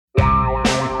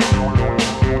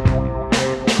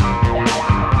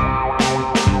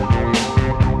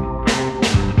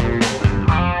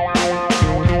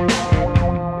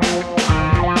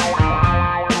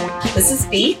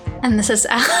B. And this is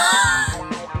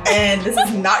And this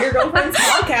is Not Your Girlfriend's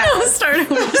Podcast. No, started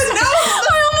with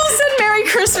I almost said Merry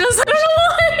Christmas. I don't know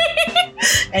why.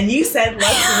 And you said,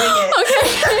 let's wing it.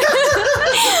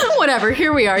 Okay. Whatever.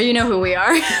 Here we are. You know who we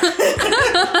are.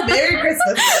 Merry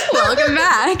Christmas. Welcome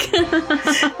back.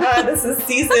 This is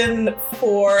season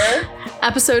 4.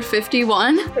 Episode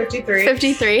 51. 53.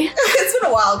 53. It's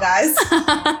been a while, guys.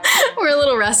 We're a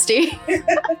little rusty.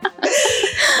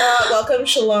 Welcome,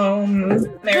 shalom,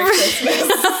 Merry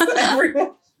Christmas,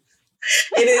 everyone.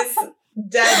 It is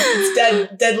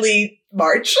deadly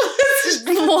March.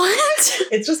 What?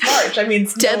 It's just March. I mean,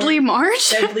 it's Deadly March?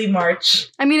 Deadly March.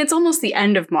 I mean, it's almost the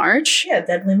end of March. Yeah,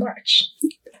 deadly March.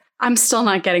 I'm still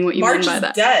not getting what you March mean by is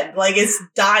that. dead. Like, it's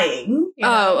dying. You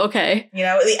know? Oh, okay. You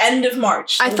know, the end of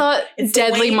March. I thought It's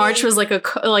Deadly waning. March was like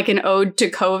an ode to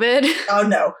COVID. Oh,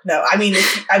 no. I mean,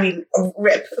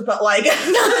 rip. But, like,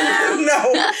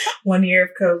 no. 1 year of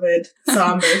COVID.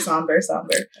 Somber.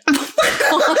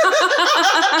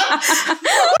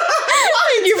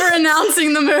 Thank you for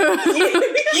announcing the move.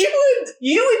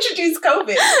 you introduced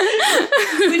COVID.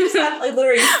 We just had like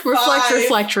literally Reflect.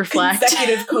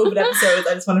 consecutive COVID episodes.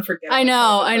 I just want to forget. I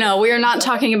know. We are not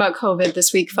talking about COVID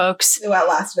this week, folks. It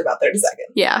lasted about 30 seconds.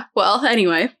 Yeah. Well,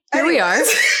 anyway, here we are.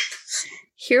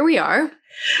 Here we are.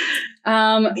 The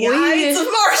Ides of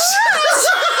March.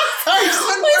 Sorry,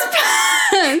 It's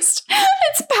past.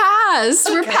 It's past.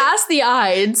 Okay. We're past the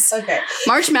Ides. Okay.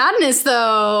 March Madness,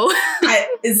 though.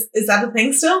 Is that a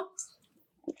thing still?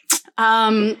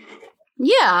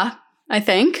 Yeah, I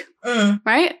think.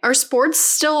 Right? Are sports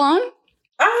still on?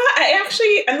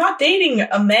 I'm not dating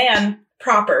a man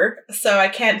proper, so I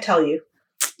can't tell you.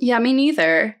 Yeah, me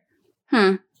neither.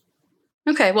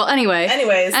 Okay, well, anyways.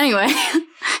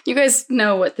 You guys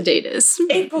know what the date is.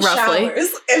 April roughly.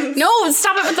 showers. No,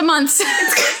 stop it with the months.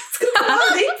 It's gonna come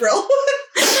out in April.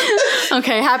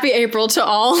 Okay, happy April to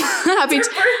all. It's your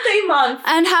birthday month.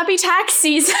 And happy tax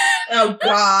season. Oh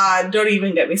God, don't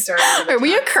even get me started. Are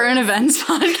we a current events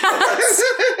podcast?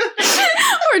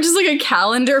 Or just like a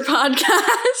calendar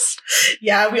podcast?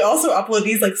 Yeah, we also upload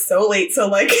these like so late, so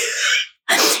like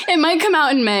It might come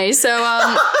out in May, so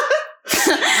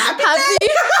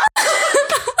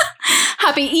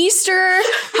happy Easter,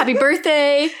 happy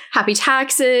birthday, happy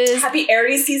taxes, happy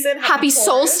Aries season, happy Taurus.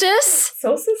 solstice,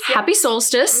 yeah. happy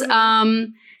solstice,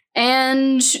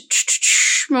 and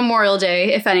Memorial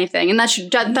Day, if anything, and that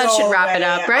should wrap it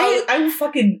up, right? I will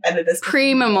fucking edit this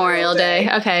Pre-Memorial Day.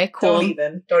 Okay, cool. Don't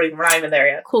even. We're not even there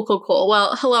yet. Cool.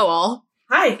 Well, hello all.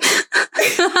 Hi.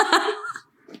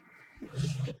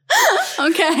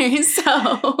 Okay, so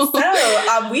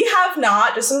we have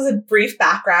not, just as a brief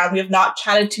background, we have not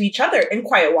chatted to each other in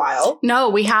quite a while. No,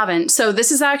 we haven't. So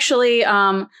this is actually,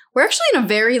 we're actually in a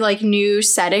very like new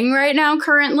setting right now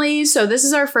currently. So this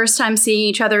is our first time seeing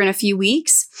each other in a few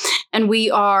weeks. And we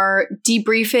are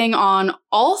debriefing on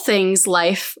all things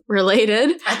life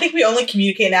related. I think we only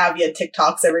communicate now via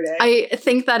TikToks every day. I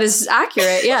think that is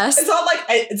accurate, yes. It's not like,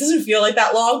 it doesn't feel like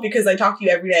that long because I talk to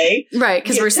you every day. Right,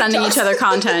 because we're sending each other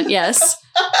content, yes.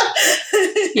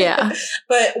 Yeah.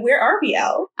 But where are we,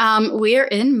 Elle? We're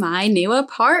in my new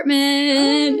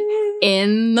apartment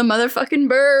in the motherfucking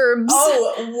burbs.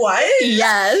 Oh, what?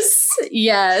 Yes.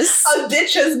 A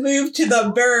bitch has moved to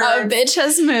the burbs. A bitch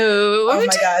has moved. Oh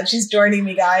my God, she's joining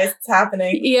me, guys. It's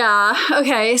happening. Yeah.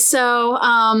 Okay. So,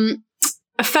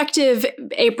 effective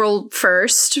April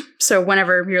 1st. So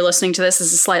whenever you're listening to this,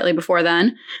 this is slightly before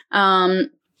then.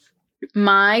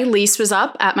 My lease was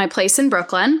up at my place in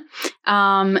Brooklyn.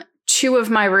 2 of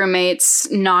my roommates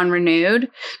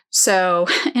non-renewed. So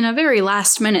in a very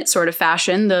last minute sort of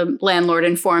fashion, the landlord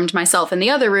informed myself and the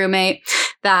other roommate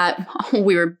that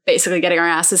we were basically getting our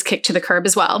asses kicked to the curb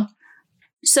as well.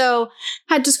 So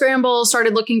had to scramble,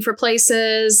 started looking for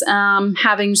places,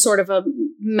 having sort of a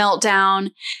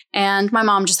meltdown. And my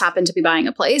mom just happened to be buying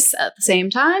a place at the same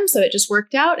time. So it just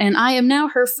worked out. And I am now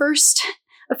her first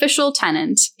official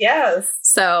tenant. Yes.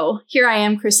 So here I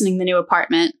am christening the new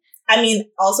apartment. I mean,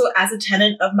 also as a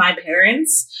tenant of my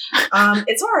parents,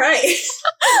 it's all right.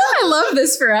 I love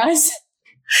this for us.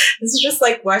 This is just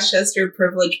like Westchester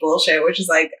privilege bullshit, which is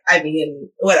like, I mean,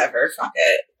 whatever, fuck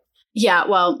it. Yeah,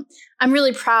 well, I'm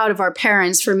really proud of our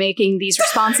parents for making these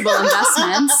responsible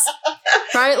investments,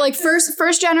 right? Like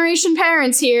first generation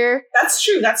parents here. That's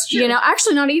true. You know,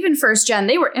 actually not even first gen.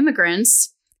 They were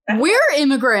immigrants. We're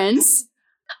immigrants.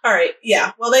 All right.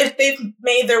 Yeah. Well, they've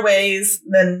made their ways.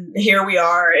 Then here we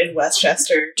are in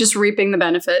Westchester. Just reaping the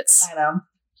benefits. I know.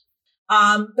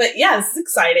 But yeah, this is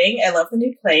exciting. I love the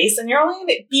new place. And you're only going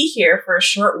to be here for a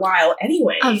short while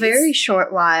anyway. A very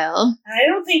short while. I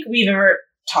don't think we've ever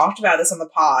talked about this on the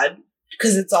pod.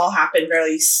 because it's all happened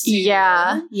fairly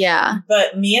soon. Yeah.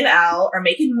 But me and Al are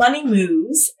making money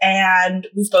moves, and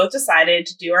we've both decided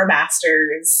to do our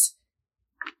masters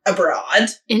abroad.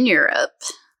 In Europe.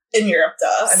 In Europe,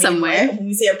 though. Somewhere. When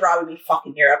we say abroad, we mean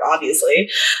fucking Europe, obviously.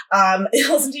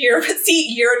 Listen to Europe.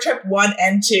 See Eurotrip 1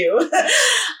 and 2.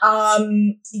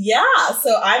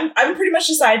 So I'm pretty much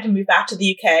decided to move back to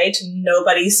the UK, to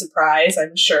nobody's surprise,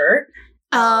 I'm sure.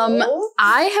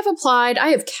 I have applied.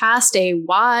 I have cast a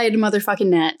wide motherfucking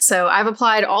net. So I've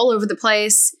applied all over the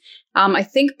place. I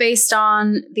think based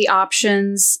on the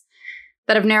options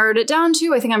that I've narrowed it down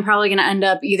to, I think I'm probably going to end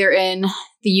up either in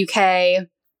the UK.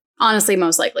 Honestly,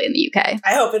 most likely in the UK.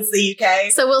 I hope it's the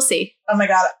UK. So we'll see. Oh my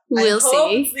God. We'll see. I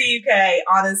hope it's the UK,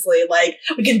 honestly. Like,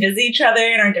 we can visit each other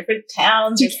in our different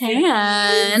towns. You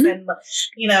can. And,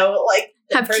 you know, like,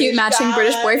 have cute matching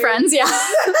British boyfriends. Yeah.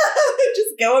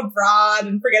 Just go abroad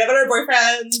and forget about our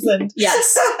boyfriends. And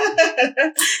yes.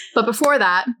 But before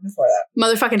that,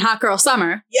 motherfucking hot girl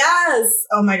summer. Yes.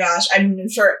 Oh my gosh. I'm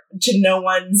sure, to no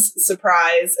one's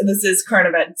surprise, and this is current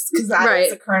events, because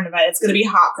is a current event. It's going to be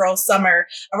hot girl summer.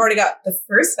 I've already got the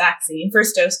first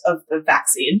dose of the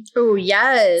vaccine. Oh,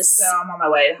 yes. So I'm on my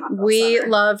way to hot girl summer. We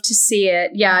love to see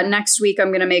it. Yeah. Next week, I'm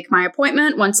going to make my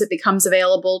appointment once it becomes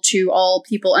available to all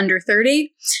people under 30.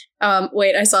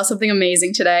 Wait, I saw something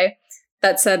amazing today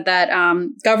that said that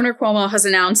Governor Cuomo has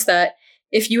announced that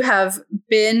if you have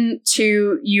been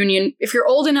to if you're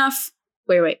old enough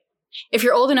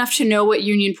to know what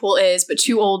Union Pool is, but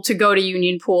too old to go to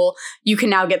Union Pool, you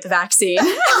can now get the vaccine.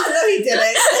 No, he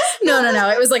didn't. No.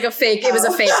 It was like a fake. It was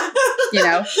a fake,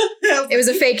 it was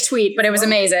a fake tweet, but it was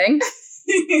amazing.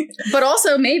 But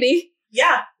also maybe.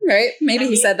 Yeah. Right? Maybe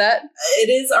he said that. It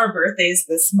is our birthdays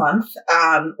this month.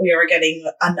 We are getting,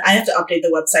 I have to update the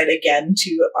website again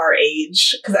to our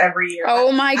age, because every year.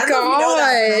 Oh my God.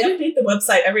 I update the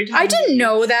website every time. I didn't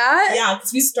know that. Yeah,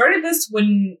 because we started this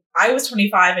when I was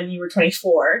 25 and you were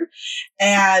 24.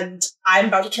 And I'm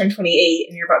about to turn 28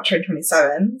 and you're about to turn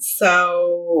 27.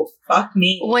 So, fuck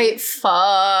me. Wait,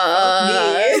 fuck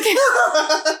me.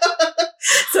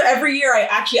 So every year I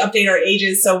actually update our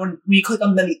ages. So when we click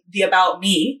on the About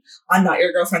Me on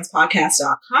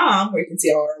notyourgirlfriendspodcast.com, where you can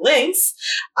see all our links,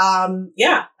 I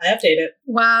update it.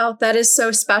 Wow, that is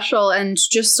so special and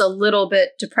just a little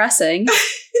bit depressing.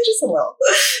 Just a little.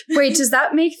 Wait, does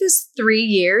that make this 3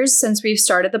 years since we've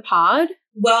started the pod?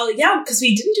 Well, yeah, because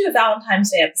we didn't do a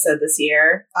Valentine's Day episode this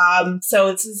year.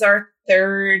 So this is our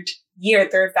third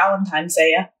Valentine's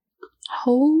Day. Yeah.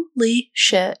 Holy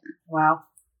shit. Wow.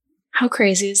 How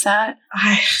crazy is that?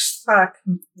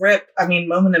 Rip. I mean,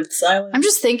 moment of silence. I'm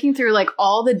just thinking through like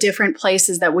all the different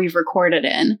places that we've recorded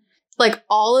in. Like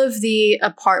all of the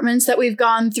apartments that we've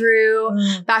gone through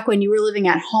back when you were living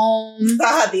at home.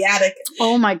 The attic.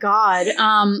 Oh my God.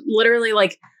 Literally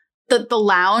like the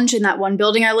lounge in that one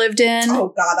building I lived in.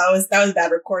 Oh God, that was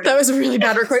bad recording. That was a really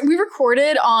bad recording. We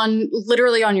recorded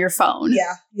literally on your phone.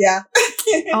 Yeah.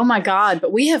 Oh my God,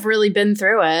 but we have really been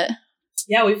through it.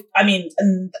 Yeah,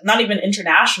 and not even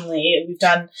internationally. We've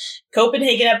done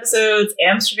Copenhagen episodes,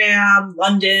 Amsterdam,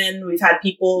 London. We've had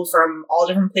people from all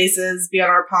different places be on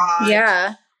our pod.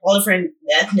 Yeah. All different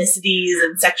ethnicities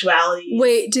and sexualities.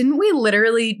 Wait, didn't we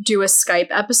literally do a Skype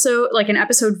episode, like an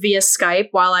episode via Skype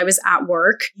while I was at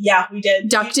work? Yeah, we did.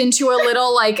 Ducked into a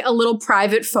little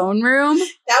private phone room.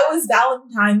 That was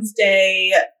Valentine's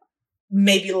Day.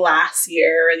 Maybe last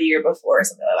year or the year before, or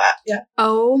something like that. Yeah.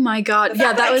 Oh my God.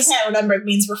 Yeah, that was. I can't remember. It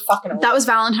means we're fucking old. That was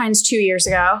Valentine's 2 years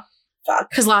ago. Fuck.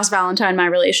 Because last Valentine, my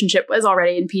relationship was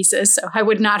already in pieces, so I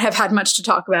would not have had much to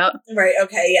talk about. Right.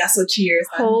 Okay. Yeah. So 2 years.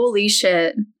 Then. Holy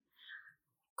shit.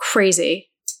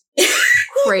 Crazy.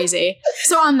 Crazy.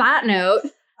 So on that note,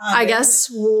 I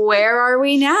guess where are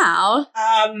we now?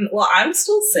 Well, I'm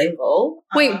still single.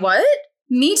 Wait, what?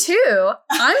 Me too.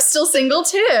 I'm still single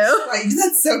too. Like,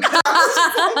 that's so good.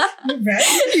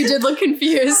 Right? You did look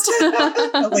confused. I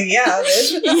was like, yeah,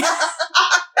 bitch.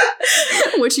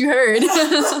 What you heard.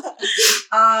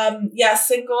 Yeah,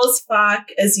 single as fuck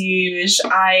as usual.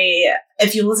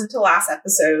 If you listen to last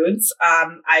episodes,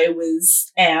 I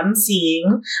am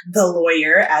seeing the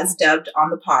lawyer as dubbed on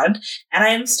the pod, and I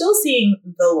am still seeing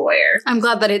the lawyer. I'm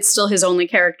glad that it's still his only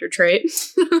character trait.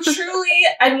 Truly,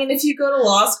 I mean, if you go to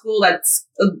law school, that's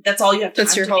all you have to.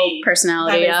 That's your whole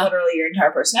personality. That is literally your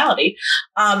entire personality.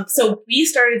 So we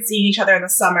started seeing each other in the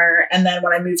summer, and then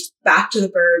when I moved back to the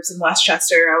burbs in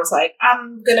Westchester, I was like,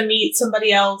 I'm gonna meet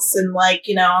somebody else, and I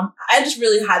just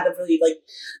really had the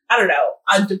I don't know,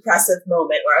 a depressive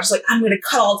moment where I was like, I'm going to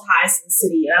cut all ties to the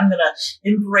city and I'm going to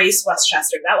embrace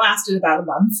Westchester. That lasted about a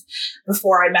month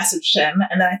before I messaged him.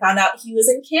 And then I found out he was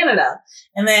in Canada.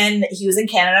 And then he was in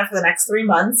Canada for the next 3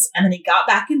 months. And then he got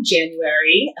back in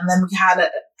January. And then we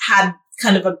had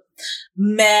kind of a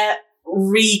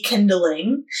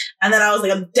rekindling. And then I was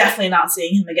like, I'm definitely not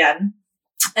seeing him again.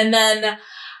 And then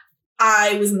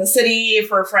I was in the city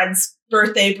for a friend's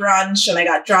birthday brunch and I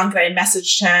got drunk and I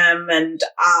messaged him and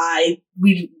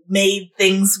we made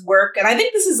things work. And I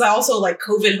think this is also like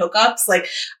COVID hookups. Like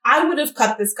I would have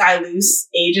cut this guy loose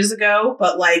ages ago,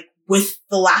 but like with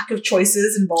the lack of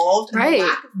choices involved and the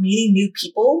lack of meeting new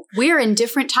people. We're in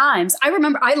different times. I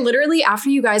remember I literally, after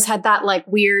you guys had that like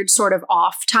weird sort of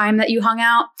off time that you hung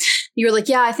out, you were like,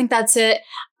 yeah, I think that's it.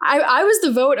 I was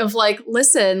the vote of like,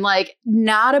 listen, like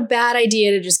not a bad idea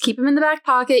to just keep him in the back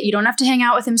pocket. You don't have to hang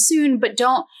out with him soon, but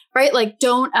don't, right? Like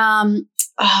don't,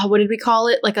 what did we call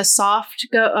it? Like a soft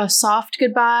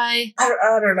goodbye?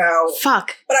 I don't know.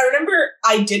 Fuck. But I remember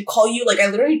I did call you. Like I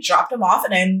literally dropped him off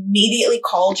and I immediately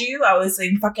called you. I was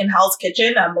in fucking Hell's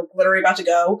Kitchen. I'm like, literally about to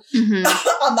go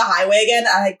on the highway again.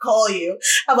 And I call you.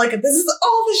 I'm like, this is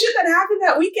all the shit that happened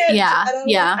that weekend. Yeah.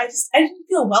 And I didn't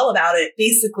feel well about it.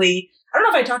 Basically, I don't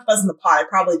know if I talked about this in the pod. I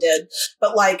probably did.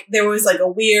 But like there was like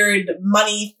a weird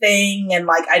money thing. And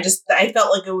like I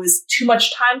felt like it was too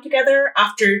much time together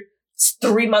after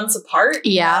 3 months apart.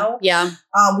 Yeah. You know? Yeah.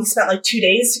 We spent like 2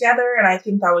 days together and I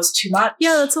think that was too much.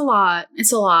 Yeah, that's a lot.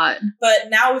 It's a lot. But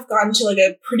now we've gotten to like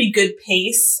a pretty good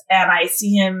pace and I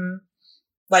see him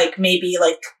like maybe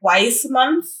like twice a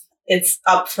month. It's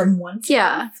up from once a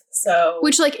month. So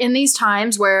which like in these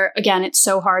times where again it's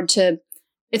so hard to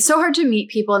meet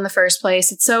people in the first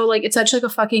place. It's so like it's such like a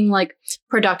fucking like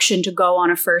production to go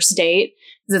on a first date.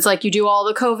 It's like you do all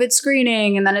the COVID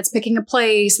screening and then it's picking a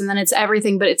place and then it's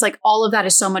everything. But it's like all of that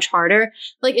is so much harder.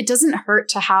 Like it doesn't hurt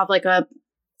to have like a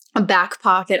back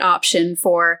pocket option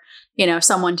for, you know,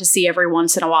 someone to see every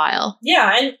once in a while.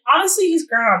 Yeah. And honestly, he's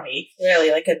grown on me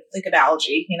really like an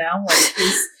allergy, you know, like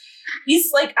he's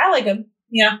like, I like him.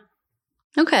 Yeah.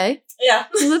 Okay. Yeah.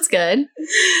 Well, that's good.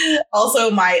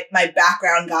 Also, my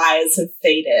background guys have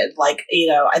faded. Like, you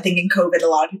know, I think in COVID, a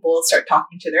lot of people start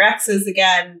talking to their exes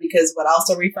again because what else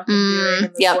are we fucking doing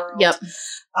in this world? Yep.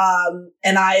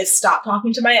 And I stopped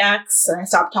talking to my ex and I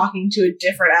stopped talking to a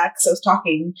different ex. I was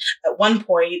talking at one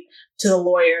point to the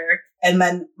lawyer and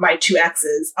then my 2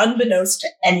 exes, unbeknownst to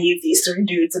any of these 3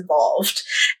 dudes involved.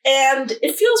 And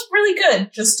it feels really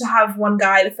good just to have one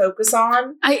guy to focus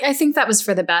on. I think that was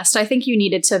for the best. I think you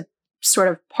needed to sort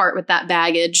of part with that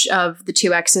baggage of the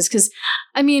 2 exes. Because,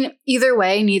 I mean, either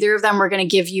way, neither of them were going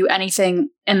to give you anything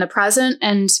in the present.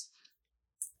 And,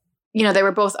 you know, they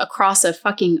were both across a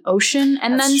fucking ocean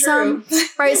and That's then true. some.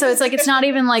 Right. So it's like, it's not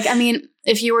even like, I mean,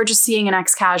 if you were just seeing an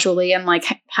ex casually and like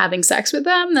having sex with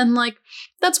them, then like,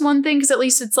 that's one thing. Because at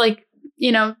least it's like,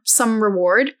 you know, some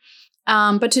reward.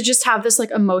 But to just have this like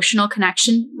emotional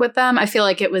connection with them, I feel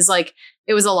like it was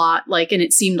a lot. Like, and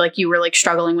it seemed like you were like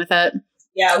struggling with it.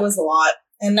 Yeah, it was a lot.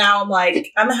 And now I'm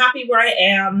like, I'm happy where I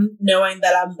am, knowing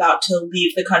that I'm about to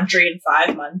leave the country in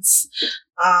 5 months.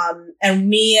 And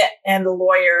me and the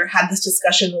lawyer had this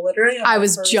discussion literally on I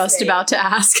was first just date. About to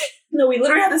ask. No, we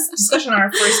literally had this discussion on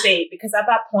our first date because at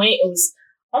that point it was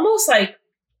almost like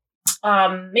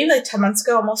maybe like 10 months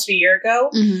ago, almost a year ago.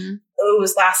 Mm-hmm. It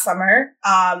was last summer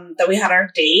that we had our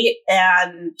date.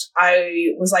 And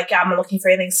I was like, yeah, I'm not looking for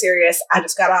anything serious. I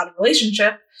just got out of a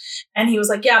relationship. And he was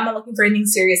like, yeah, I'm not looking for anything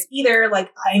serious either.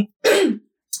 Like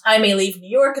I may leave New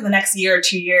York in the next year or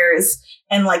 2 years.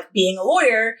 And like being a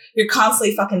lawyer, you're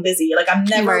constantly fucking busy. Like I'm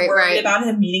never worried about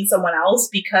him meeting someone else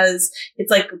because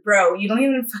it's like, bro, you don't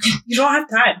have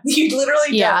time. You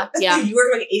literally don't. Yeah. You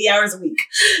work like 80 hours a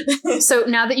week. So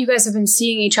now that you guys have been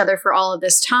seeing each other for all of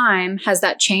this time, has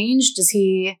that changed?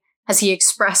 Has he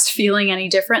expressed feeling any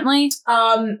differently?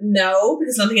 No,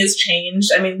 because nothing has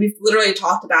changed. I mean, we've literally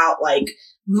talked about like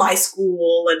my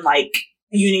school and like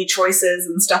uni choices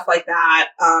and stuff like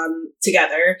that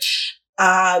together.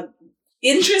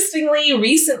 Interestingly,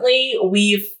 recently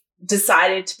we've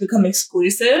decided to become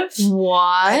exclusive. What?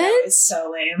 I know, it's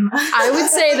so lame. I would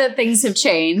say that things have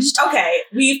changed. Okay,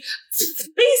 we've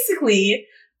basically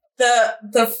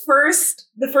the first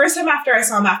time after I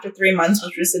saw him after 3 months,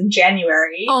 which was in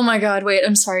January. Oh my God! Wait,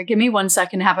 I'm sorry. Give me 1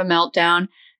 second to have a meltdown.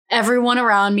 Everyone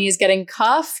around me is getting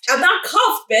cuffed. I'm not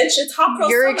cuffed, bitch. It's Hot Girl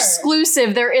Summer. You're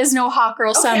exclusive. There is no Hot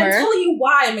Girl Summer. I'm telling you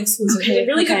why I'm exclusive. Okay, There's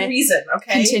a really good reason,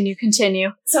 okay?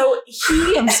 Continue. So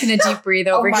I'm just going to deep breathe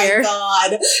over here.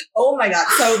 Oh my God.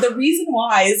 So the reason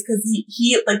why is because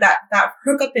he like that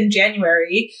hookup in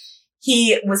January,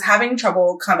 he was having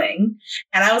trouble coming.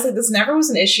 And I was like, this never was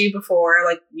an issue before.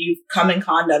 Like, you've come in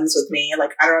condoms with me.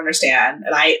 Like, I don't understand.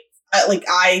 And I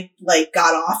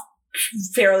got off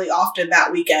fairly often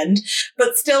that weekend.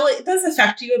 But still, it does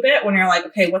affect you a bit when you're like,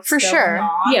 okay, what's For going sure.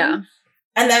 on? Yeah.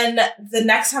 And then the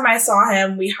next time I saw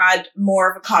him, we had more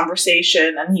of a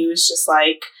conversation, and he was just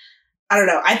like, I don't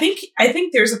know. I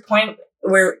think there's a point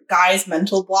where guys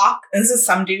mental block. And this is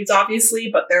some dudes, obviously,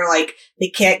 but they're like, they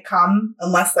can't come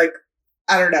unless, like,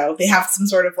 I don't know, they have some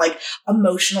sort of like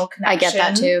emotional connection. I get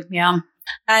that too. Yeah. And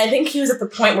I think he was at the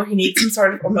point where he needs some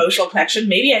sort of emotional connection.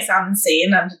 Maybe I sound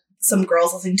insane, and some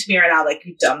girls listening to me right now, like,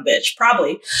 you dumb bitch,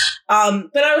 probably.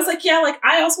 But I was like, yeah, like,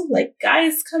 I also like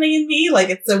guys coming in me. Like,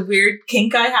 it's a weird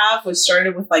kink I have, which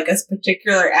started with like a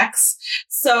particular ex.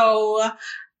 So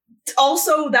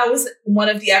also, that was one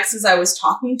of the exes I was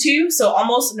talking to. So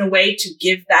almost in a way to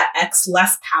give that ex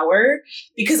less power,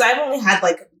 because I've only had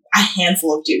like a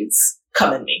handful of dudes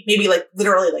come in me, maybe like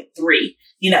literally like 3,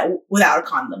 without a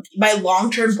condom. My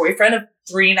long-term boyfriend of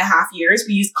 3.5 years,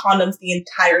 we used condoms the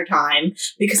entire time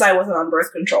because I wasn't on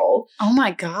birth control. Oh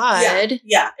my God.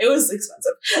 Yeah, it was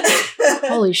expensive.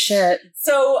 Holy shit.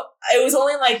 So it was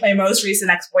only like my most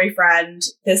recent ex-boyfriend,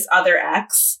 this other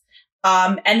ex,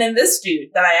 and then this dude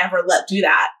that I ever let do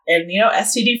that. And,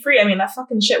 STD free. I mean, that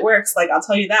fucking shit works. Like, I'll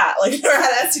tell you that. Like, I've never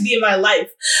had STD in my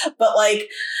life. But like,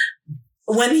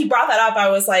 when he brought that up, I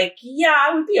was like, yeah,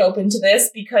 I would be open to this,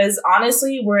 because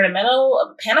honestly, we're in the middle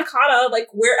of a panna cotta. Like,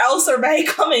 where else are they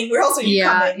coming? Where else are you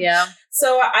coming? Yeah.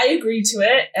 So I agreed to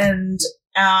it. And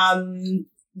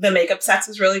the makeup sex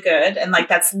was really good. And like,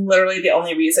 that's literally the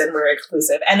only reason we're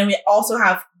exclusive. And then we also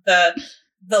have the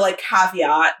like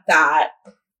caveat that,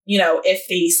 if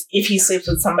he sleeps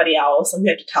with somebody else, like, we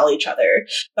have to tell each other.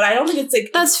 But I don't think it's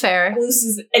like, that's fair.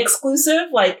 Exclusive.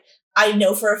 Like, I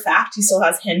know for a fact he still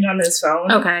has Hinge on his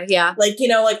phone. Okay, yeah. Like,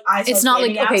 it's not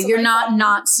like, okay, you're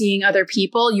not seeing other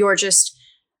people. You're just,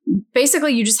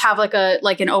 basically you just have like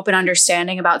an open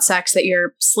understanding about sex, that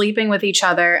you're sleeping with each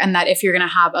other, and that if you're going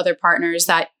to have other partners,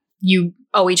 that you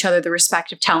owe each other the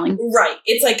respect of telling. Right.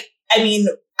 It's like, I mean,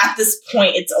 at this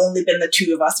point, it's only been the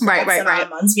 2 of us for right.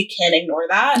 months. We can't ignore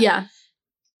that. Yeah.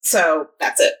 So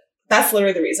that's it. That's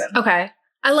literally the reason. Okay.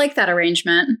 I like that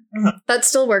arrangement. Mm-hmm. That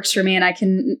still works for me, and I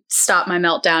can stop my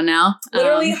meltdown now.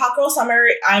 Literally, hot girl summer.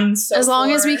 I'm so as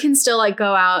long as we can still like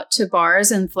go out to bars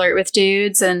and flirt with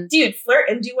dudes and flirt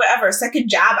and do whatever. Second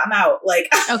jab, I'm out. Like,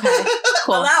 okay,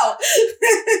 cool. I'm out.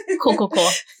 Cool.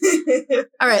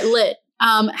 All right, lit.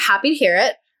 Happy to hear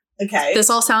it. Okay,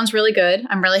 this all sounds really good.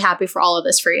 I'm really happy for all of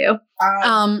this for you.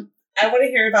 I want to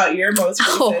hear about your most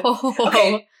recent.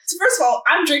 Okay, so first of all,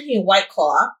 I'm drinking a White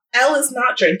Claw. Elle is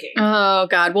not drinking. Oh,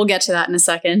 God. We'll get to that in a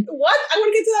second. What? I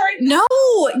want to get to that right now.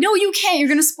 No, you can't. You're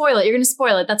going to spoil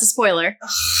it. That's a spoiler.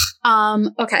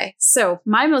 Okay. So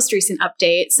my most recent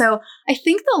update. So I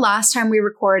think the last time we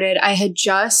recorded, I had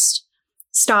just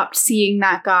stopped seeing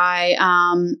that guy,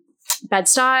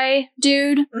 Bed-Stuy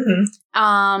dude.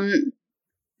 Mm-hmm.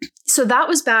 So that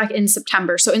was back in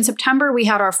September. So in September, we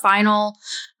had our final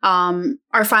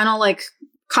like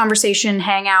conversation,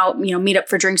 hangout, meet up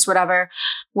for drinks, whatever,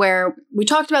 where we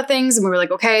talked about things and we were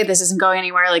like, okay, this isn't going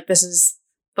anywhere. Like, this is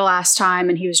the last time.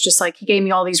 And he was just like, he gave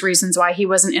me all these reasons why he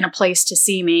wasn't in a place to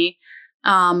see me.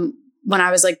 When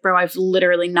I was like, bro, I've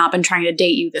literally not been trying to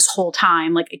date you this whole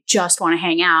time. Like, I just want to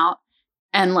hang out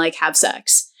and like have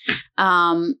sex.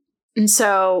 And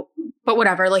so, but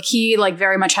whatever, like he like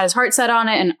very much had his heart set on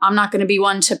it, and I'm not going to be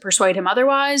one to persuade him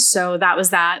otherwise. So that was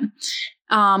that.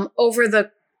 Over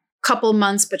the couple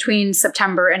months between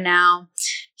September and now,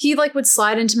 he like would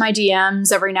slide into my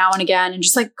DMs every now and again and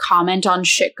just like comment on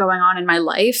shit going on in my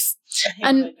life.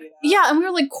 And yeah, and we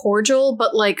were like cordial,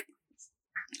 but like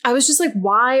I was just like,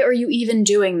 why are you even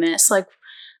doing this? Like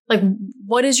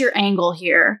what is your angle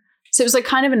here? So it was like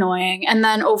kind of annoying. And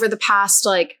then over the past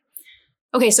like,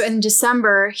 okay, so in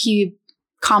December he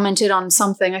commented on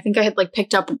something. I think I had like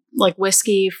picked up like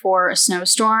whiskey for a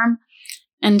snowstorm,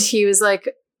 and he was like,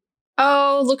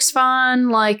 oh, looks fun.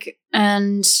 Like,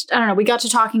 and I don't know, we got to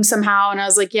talking somehow, and I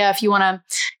was like, yeah, if you want to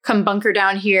come bunker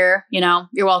down here,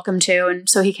 you're welcome to. And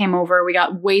so he came over, we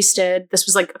got wasted. This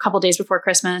was like a couple days before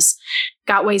Christmas,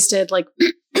 got wasted, like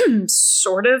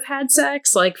sort of had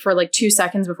sex, like for like 2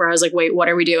 seconds before I was like, wait, what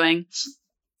are we doing?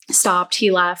 Stopped, he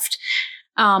left.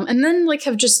 And then like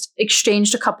have just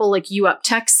exchanged a couple like you up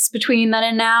texts between then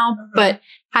and now, but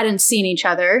hadn't seen each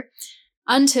other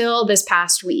until this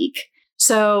past week.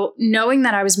 So knowing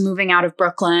that I was moving out of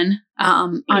Brooklyn,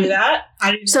 you knew that?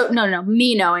 No,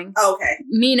 me knowing. Oh, okay.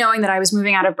 Me knowing that I was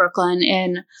moving out of Brooklyn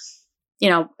in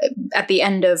at the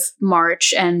end of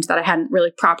March and that I hadn't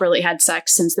really properly had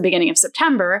sex since the beginning of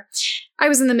September, I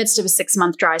was in the midst of a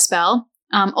 6-month dry spell.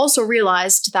 Also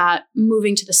realized that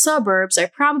moving to the suburbs, I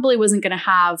probably wasn't going to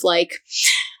have like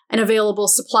an available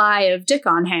supply of dick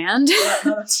on hand. Yeah,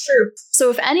 no, that's true. So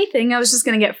if anything, I was just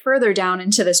going to get further down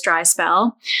into this dry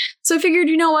spell. So I figured,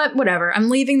 you know what, whatever. I'm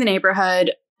leaving the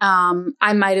neighborhood.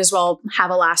 I might as well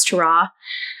have a last hurrah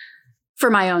for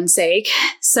my own sake.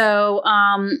 So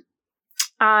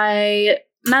I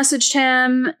messaged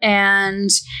him and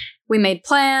we made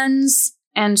plans.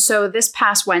 And so this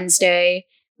past Wednesday,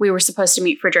 we were supposed to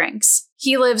meet for drinks.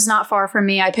 He lives not far from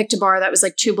me. I picked a bar that was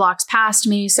like 2 blocks past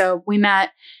me. So we met,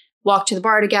 walked to the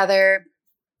bar together,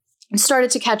 and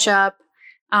started to catch up.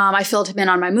 I filled him in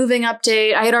on my moving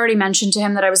update. I had already mentioned to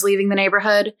him that I was leaving the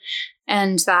neighborhood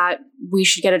and that we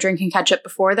should get a drink and catch up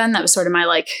before then. That was sort of my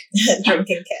like,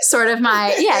 drinking catch. Sort of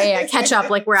my, yeah, catch up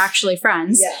like we're actually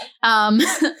friends. Yeah.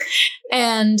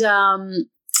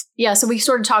 So we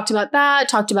sort of talked about that,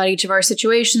 talked about each of our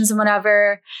situations and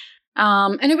whatever.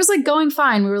 And it was like going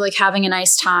fine. We were like having a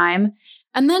nice time.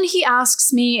 And then he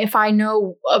asks me if I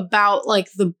know about like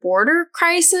the border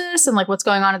crisis and like what's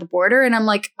going on at the border. And I'm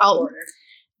like,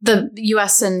 the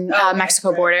US and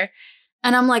Mexico border.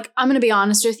 And I'm like, I'm going to be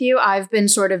honest with you. I've been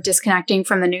sort of disconnecting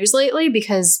from the news lately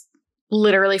because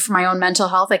literally for my own mental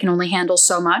health, I can only handle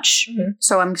so much. Mm-hmm.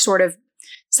 So I'm sort of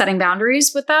setting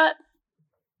boundaries with that.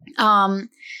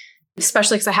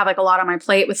 Especially because I have like a lot on my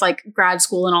plate with like grad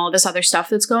school and all of this other stuff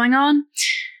that's going on.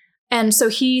 And so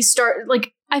he started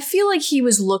like, I feel like he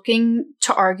was looking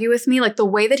to argue with me. Like the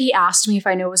way that he asked me if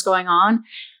I knew what was going on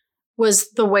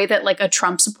was the way that like a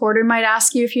Trump supporter might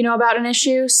ask you if you know about an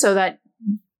issue so that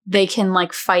they can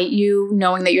like fight you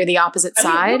knowing that you're the opposite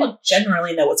side. We don't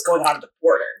generally know what's going on at the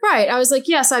border. Right. I was like,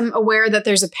 yes, I'm aware that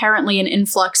there's apparently an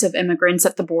influx of immigrants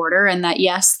at the border and that,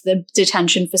 yes, the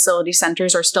detention facility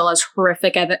centers are still as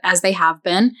horrific as they have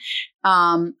been.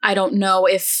 I don't know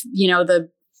if,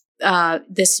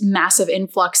 this massive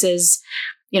influx is,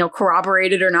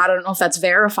 corroborated or not. I don't know if that's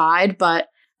verified, but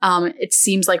it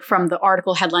seems like from the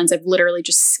article headlines I've literally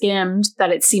just skimmed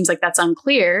that it seems like that's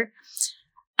unclear.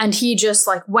 And he just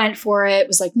like went for it,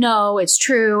 was like, no, it's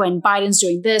true. And Biden's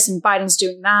doing this and Biden's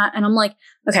doing that. And I'm like,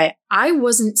 okay, I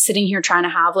wasn't sitting here trying to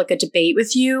have like a debate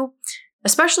with you,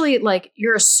 especially like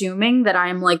you're assuming that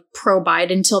I'm like pro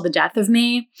Biden till the death of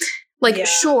me. Like, yeah.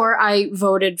 Sure, I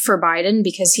voted for Biden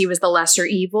because he was the lesser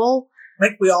evil.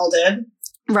 Like we all did.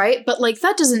 Right. But like,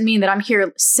 that doesn't mean that I'm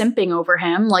here simping over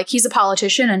him. Like he's a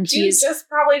politician and he's just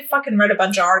probably fucking read a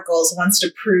bunch of articles, wants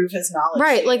to prove his knowledge.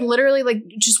 Right. Like literally like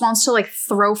just wants to like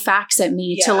throw facts at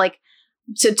me to like,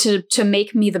 to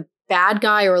make me the bad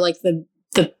guy or like the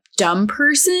dumb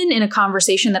person in a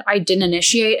conversation that I didn't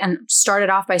initiate and started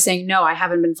off by saying, no, I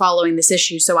haven't been following this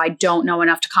issue. So I don't know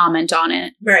enough to comment on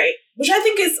it. Right. Which I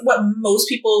think is what most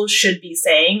people should be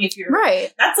saying. If you're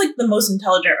right. That's like the most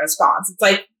intelligent response. It's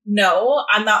like, no,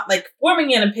 I'm not like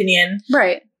forming an opinion.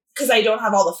 Right. Because I don't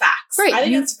have all the facts. Right. I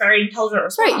think that's a very intelligent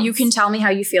response. Right. You can tell me how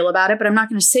you feel about it, but I'm not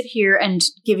going to sit here and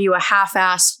give you a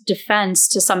half-assed defense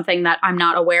to something that I'm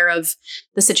not aware of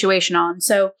the situation on.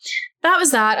 So that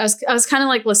was that. I was kind of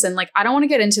like, listen, like, I don't want to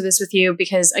get into this with you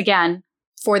because, again,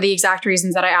 for the exact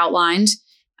reasons that I outlined.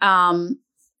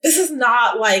 This is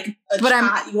not like a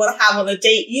chat you want to have on a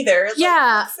date either.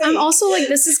 Yeah. I'm also like,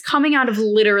 this is coming out of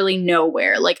literally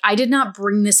nowhere. Like, I did not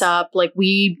bring this up. Like,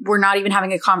 we were not even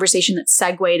having a conversation that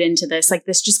segued into this. Like,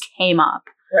 this just came up.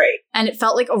 Right. And it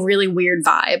felt like a really weird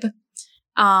vibe.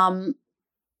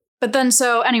 But then,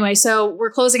 so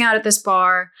we're closing out at this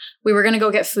bar. We were going to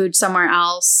go get food somewhere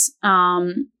else.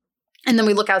 And then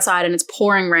we look outside and it's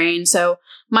pouring rain. So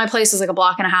my place is like a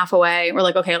block and a half away. We're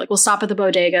like, okay, like we'll stop at the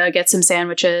bodega, get some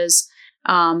sandwiches,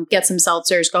 get some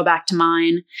seltzers, go back to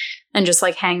mine and just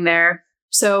like hang there.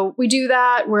 So we do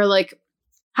that. We're like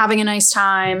having a nice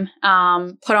time,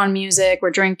 put on music,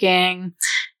 we're drinking,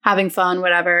 having fun,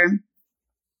 whatever.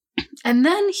 And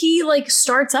then he like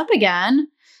starts up again,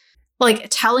 like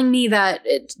telling me that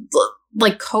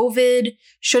like COVID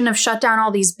shouldn't have shut down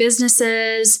all these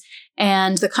businesses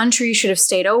and the country should have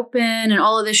stayed open and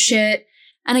all of this shit.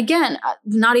 And again,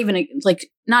 not even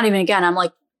again, I'm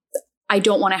like, I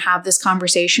don't want to have this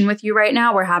conversation with you right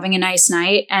now. We're having a nice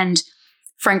night. And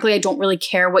frankly, I don't really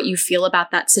care what you feel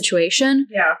about that situation.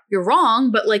 Yeah. You're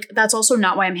wrong, but like, that's also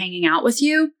not why I'm hanging out with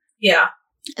you. Yeah.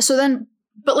 So then,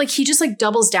 but like, he just like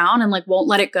doubles down and like won't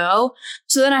let it go.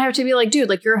 So then I have to be like, dude,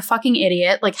 like you're a fucking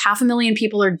idiot. Like 500,000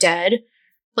 people are dead.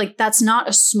 Like that's not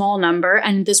a small number.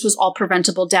 And this was all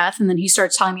preventable death. And then he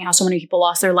starts telling me how so many people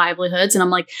lost their livelihoods. And I'm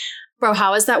like, bro,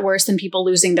 how is that worse than people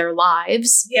losing their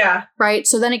lives? Yeah. Right?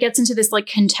 So then it gets into this like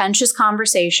contentious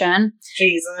conversation.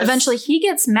 Jesus. Eventually he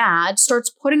gets mad, starts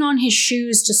putting on his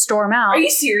shoes to storm out. Are you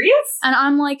serious? And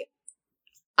I'm like,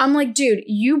 dude,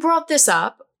 you brought this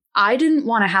up. I didn't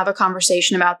want to have a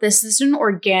conversation about this. This didn't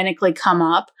organically come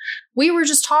up. We were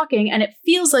just talking, and it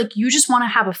feels like you just want to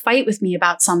have a fight with me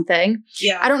about something.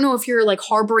 Yeah. I don't know if you're like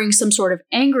harboring some sort of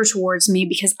anger towards me,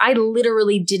 because I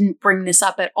literally didn't bring this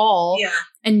up at all. Yeah.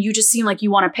 And you just seem like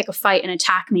you want to pick a fight and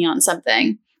attack me on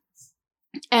something.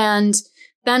 And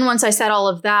then once I said all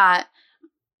of that,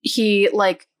 he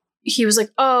was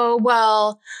like, oh,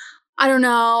 well, I don't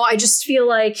know. I just feel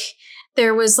like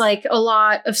there was like a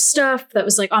lot of stuff that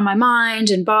was like on my mind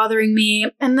and bothering me.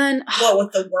 And then what,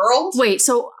 with the world? Wait,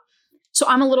 so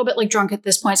I'm a little bit like drunk at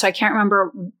this point, so I can't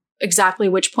remember exactly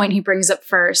which point he brings up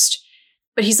first.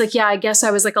 But he's like, yeah, I guess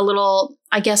I was like was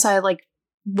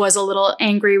a little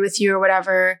angry with you or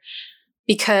whatever,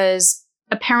 because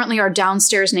apparently our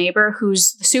downstairs neighbor,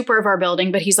 who's the super of our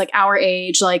building, but he's like our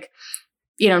age, like,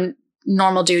 you know,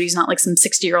 normal dude. He's not like some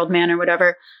 60-year-old man or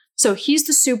whatever. So he's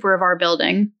the super of our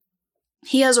building.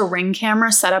 He has a Ring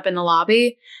camera set up in the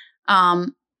lobby,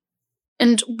 and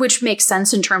which makes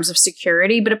sense in terms of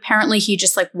security, but apparently he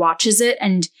just like watches it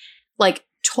and like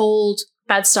told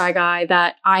Bed-Stuy guy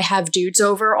that I have dudes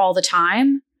over all the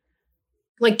time.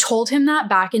 Like told him that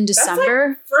back in December.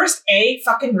 That's like, first, A,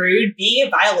 fucking rude. B, a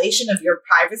violation of your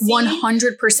privacy.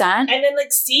 100%. And then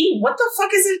like, C, what the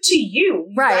fuck is it to you?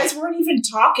 You guys weren't even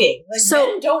talking. Like, so,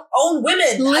 men don't own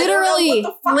women. Literally. I don't know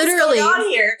what the fuck is going on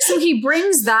here. So he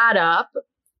brings that up.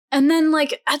 And then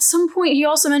like at some point he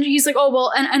also mentioned, he's like, oh,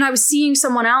 well, and I was seeing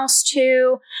someone else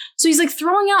too. So he's like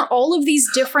throwing out all of these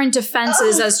different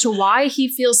defenses as to why he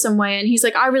feels some way. And he's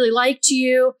like, I really liked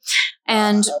you.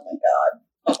 And oh my God.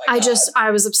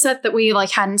 I was upset that we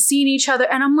like hadn't seen each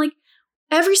other. And I'm like,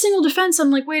 every single defense, I'm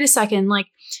like, wait a second, like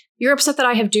you're upset that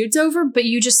I have dudes over, but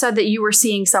you just said that you were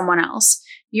seeing someone else.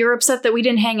 You're upset that we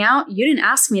didn't hang out. You didn't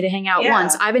ask me to hang out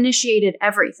once. I've initiated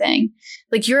everything.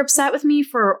 Like you're upset with me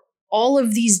for all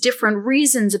of these different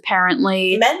reasons,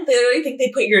 apparently. Men literally think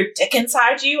they put your dick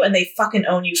inside you and they fucking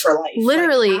own you for life.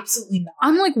 Literally. Like, absolutely not.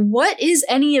 I'm like, what is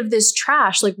any of this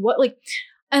trash? Like what, like,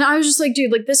 and I was just like,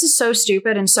 dude, like, this is so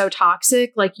stupid and so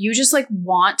toxic. Like, you just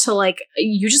want to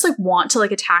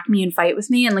attack me and fight with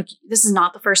me. And like, this is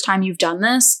not the first time you've done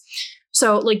this.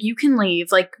 So like, you can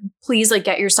leave, like, please, like,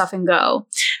 get your stuff and go.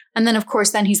 And then of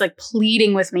course, then he's like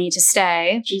pleading with me to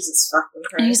stay. Jesus fucking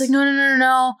Christ. And he's like,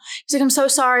 no. He's like, I'm so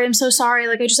sorry.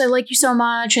 Like, I like you so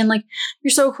much. And like,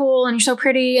 you're so cool and you're so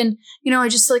pretty. And, you know, I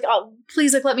just like, oh,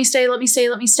 please, like, let me stay.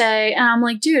 And I'm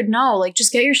like, dude, no, like,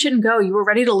 just get your shit and go. You were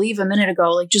ready to leave a minute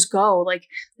ago. Like, just go. Like,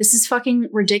 this is fucking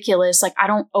ridiculous. Like, I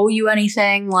don't owe you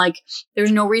anything. Like,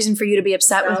 there's no reason for you to be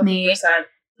upset 100%. With me.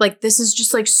 Like, this is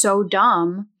just like so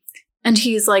dumb. And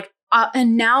he's like,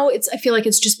 and now I feel like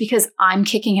it's just because I'm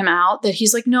kicking him out that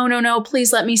he's like, no,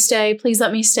 please let me stay. He's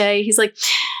like,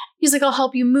 I'll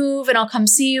help you move and I'll come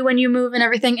see you when you move and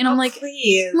everything. And I'm like,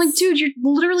 dude, you're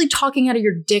literally talking out of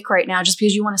your dick right now just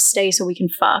because you want to stay so we can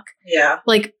fuck. Yeah.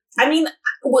 Like, I mean,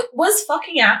 was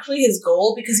fucking actually his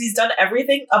goal? Because he's done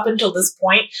everything up until this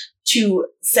point to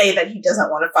say that he doesn't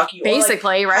want to fuck you.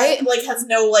 Basically, right? Has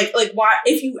no, like, why,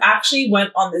 if you actually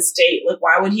went on this date, like,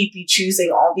 why would he be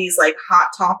choosing all these, like, hot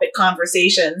topic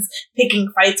conversations,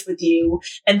 picking fights with you,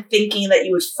 and thinking that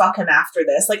you would fuck him after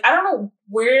this? Like, I don't know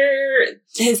where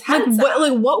his head's at.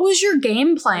 What was your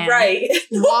game plan? Right.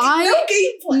 Why? No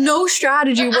game plan. No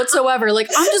strategy whatsoever. Like,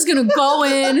 I'm just gonna go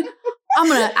in, I'm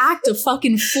gonna act a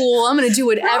fucking fool, I'm gonna do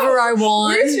whatever I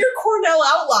want. Where's your Cornell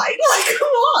outline? Like, come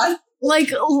on.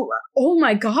 Like, oh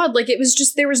my God. Like, it was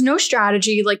just, there was no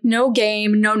strategy, like, no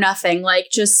game, no nothing. Like,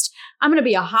 just, I'm going to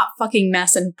be a hot fucking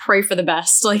mess and pray for the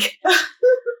best. Like,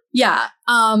 yeah,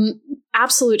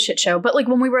 absolute shit show. But like,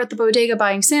 when we were at the bodega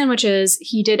buying sandwiches,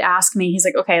 he did ask me, he's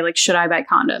like, okay, like, should I buy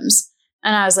condoms?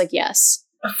 And I was like, yes.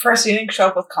 First, you didn't show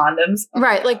up with condoms. Oh,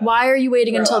 right. Like, why are you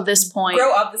waiting until this point?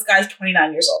 Grow up. This guy's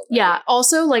 29 years old. Right? Yeah.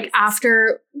 Also, like,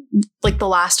 after, like, the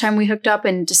last time we hooked up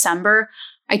in December,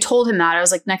 I told him that. I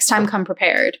was like, next time, come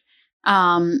prepared.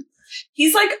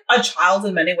 He's like a child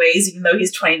in many ways, even though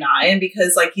he's 29,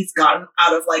 because like he's gotten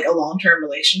out of like a long-term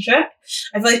relationship.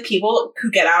 I feel like people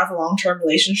who get out of long-term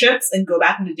relationships and go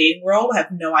back into the dating world have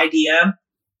no idea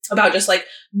about just like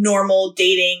normal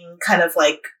dating kind of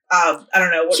like, I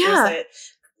don't know, what was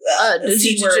it?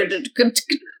 C-word.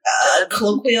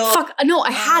 Colloquial. Fuck, no,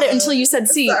 I had it until you said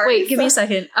C. Wait, give me a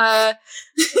second.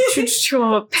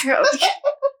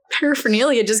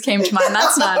 Paraphernalia just came to mind.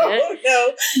 That's not it.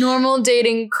 No. Normal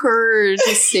dating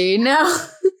courtesy. No.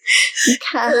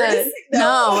 Cat.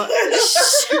 No.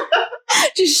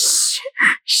 Just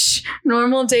shh.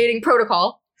 Normal dating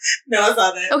protocol. No, it's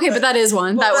not it. Okay, but that is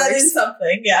one. Well, that works. is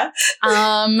something, yeah.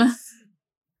 What is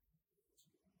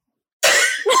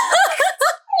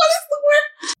the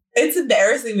word? It's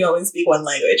embarrassing we only speak one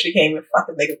language. We can't even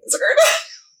fucking think of this word.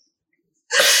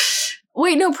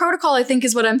 Wait, no, protocol I think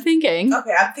is what I'm thinking.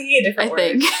 Okay, I'm thinking a different word.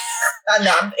 I think.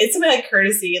 No, it's something like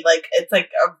courtesy, like it's like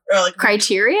a or like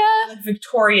criteria, like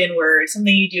Victorian word,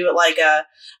 something you do at like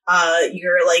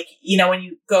you're like, you know, when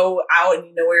you go out and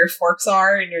you know where your forks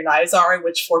are and your knives are and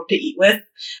which fork to eat with,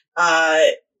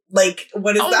 like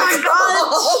what is that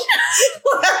called?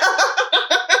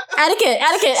 Etiquette.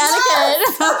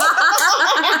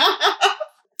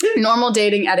 Normal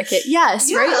dating etiquette.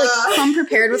 Yes, yeah. Right? Like come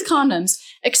prepared with condoms.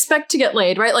 Expect to get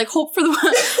laid, right? Like hope for the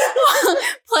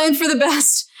plan for the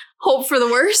best. Hope for the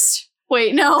worst?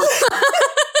 Wait, no.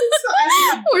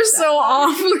 We're so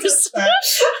off. We're so...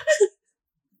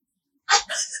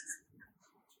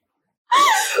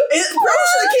 It probably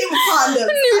should have came with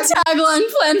condoms. New tagline,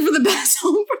 plan for the best,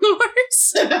 hope for the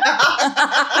worst.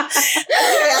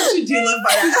 I actually do live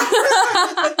by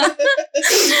that.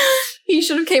 He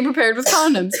should have came prepared with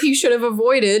condoms. He should have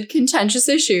avoided contentious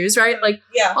issues, right? Like,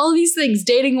 all of these things,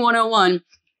 dating 101.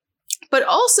 But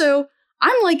also,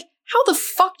 I'm like, how the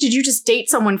fuck did you just date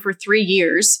someone for 3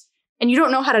 years and you don't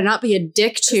know how to not be a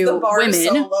dick to the bar women? Is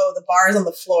so low. The bar is on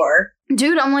the floor.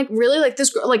 Dude, I'm like, really? Like this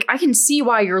girl, like I can see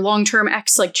why your long-term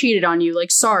ex like cheated on you. Like,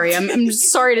 sorry. I'm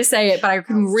sorry to say it, but I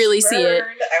can really see it.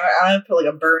 I want to put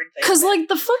like a burn thing. Cause like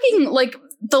the fucking, like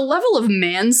the level of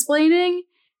mansplaining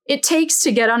it takes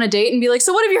to get on a date and be like,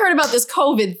 so what have you heard about this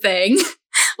COVID thing?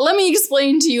 Let me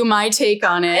explain to you my take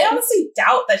on it. I honestly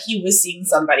doubt that he was seeing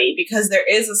somebody because there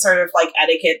is a sort of like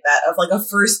etiquette that of like a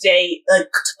first date, like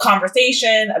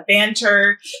conversation, a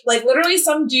banter. Like literally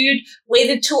some dude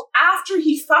waited till after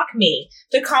he fucked me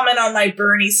to comment on my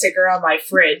Bernie sticker on my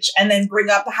fridge and then bring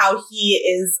up how he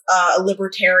is a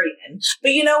libertarian.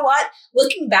 But you know what?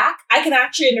 Looking back, I can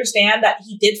actually understand that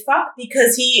he did fuck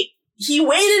because he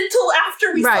waited until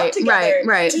after we slept together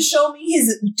to show me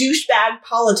his douchebag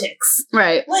politics.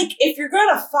 Right. Like, if you're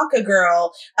gonna fuck a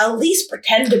girl, at least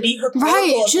pretend to be her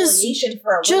political affiliation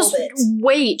for a little bit.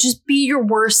 Wait. Just be your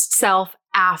worst self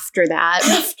after that.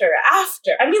 After.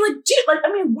 I mean, like, dude, like,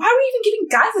 I mean, why are we even giving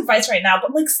guys advice right now?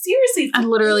 But, like, seriously. I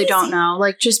literally don't know.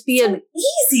 Like, just be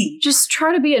easy. Just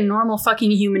try to be a normal fucking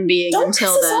human being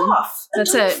until then. Don't piss us off.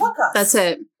 That's it. Fuck us. That's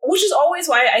it. Which is always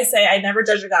why I say I never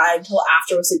judge a guy until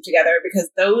after we sleep together, because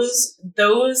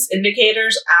those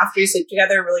indicators after you sleep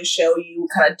together really show you what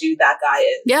kind of dude that guy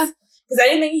is. Yeah. Because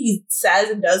anything he says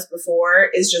and does before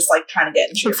is just like trying to get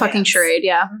into your fucking charade,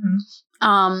 yeah.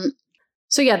 Mm-hmm.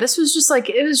 So yeah, this was just like,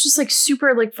 it was just like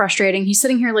super like frustrating. He's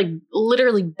sitting here like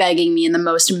literally begging me in the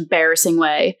most embarrassing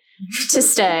way to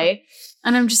stay.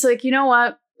 And I'm just like, you know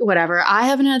what? Whatever. I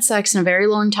haven't had sex in a very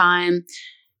long time.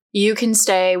 You can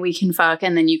stay, we can fuck,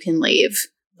 and then you can leave.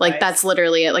 Like, that's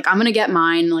literally it. Like, I'm going to get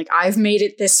mine. Like, I've made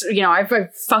it this, you know, I've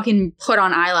fucking put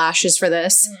on eyelashes for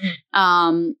this.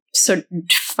 Mm-hmm. So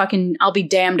fucking, I'll be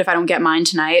damned if I don't get mine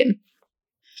tonight.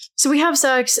 So we have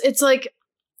sex. It's like,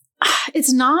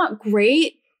 it's not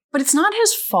great, but it's not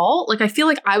his fault. Like, I feel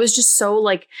like I was just so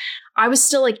like, I was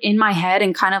still like in my head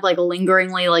and kind of like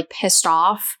lingeringly like pissed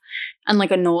off and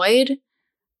like annoyed.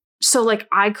 So like,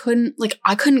 I couldn't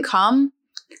come.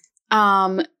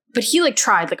 But he like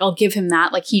tried, like I'll give him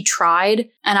that. Like he tried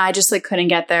and I just like couldn't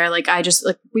get there. Like I just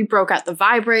like, we broke out the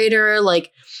vibrator. Like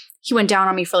he went down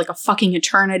on me for like a fucking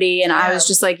eternity. And I was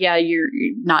just like, yeah, you're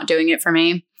not doing it for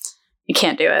me. You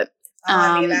can't do it.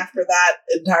 I mean, after that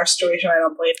entire situation, I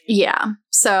don't blame you. Yeah.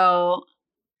 So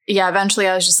yeah, eventually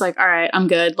I was just like, all right, I'm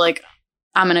good. Like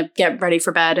I'm going to get ready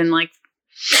for bed, and like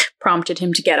prompted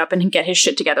him to get up and get his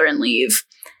shit together and leave.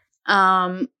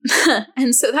 And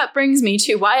so that brings me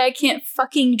to why I can't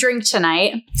fucking drink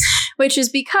tonight, which is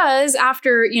because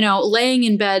after, you know, laying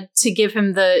in bed to give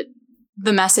him the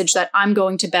message that I'm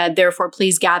going to bed, therefore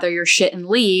please gather your shit and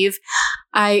leave,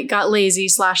 I got lazy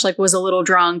 / like was a little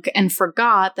drunk and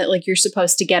forgot that like you're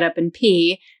supposed to get up and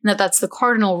pee, and that's the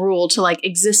cardinal rule to like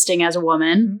existing as a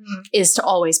woman is to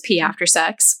always pee after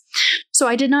sex. So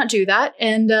I did not do that.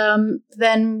 And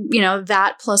then, you know,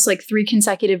 that plus like 3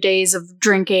 consecutive days of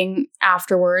drinking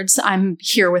afterwards, I'm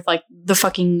here with like the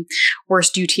fucking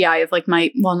worst UTI of like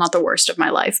not the worst of my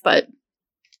life, but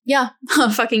yeah,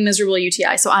 a fucking miserable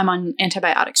UTI. So I'm on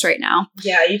antibiotics right now.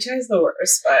 Yeah, UTI is the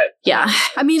worst, but yeah.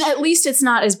 I mean, at least it's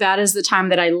not as bad as the time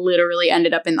that I literally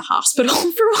ended up in the hospital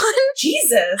for one.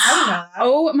 Jesus, I don't know that.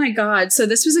 Oh my God. So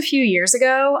this was a few years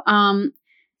ago.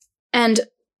 And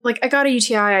like I got a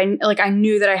UTI. I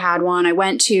knew that I had one. I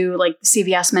went to like the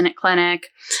CVS Minute Clinic,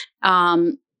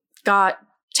 got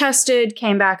tested,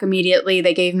 came back immediately.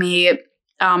 They gave me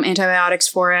antibiotics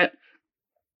for it.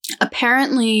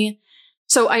 Apparently,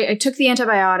 so I took the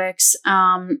antibiotics,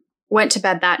 went to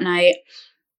bed that night,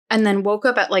 and then woke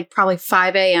up at like probably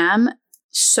 5 a.m.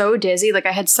 so dizzy. Like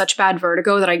I had such bad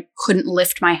vertigo that I couldn't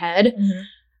lift my head. Mm-hmm.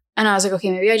 And I was like,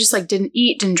 okay, maybe I just like didn't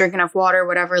eat, didn't drink enough water,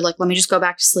 whatever. Like, let me just go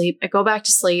back to sleep. I go back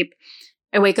to sleep.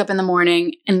 I wake up in the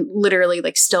morning and literally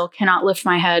like still cannot lift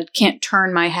my head, can't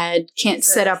turn my head, can't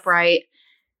sit upright,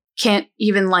 can't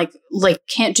even like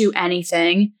can't do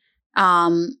anything.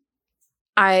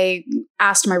 I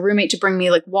asked my roommate to bring me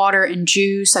like water and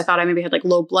juice. I thought I maybe had like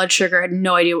low blood sugar. I had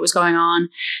no idea what was going on.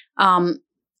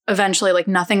 Eventually like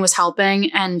nothing was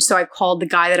helping. And so I called the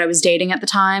guy that I was dating at the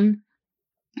time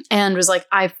and was like,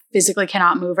 I physically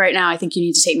cannot move right now. I think you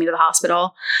need to take me to the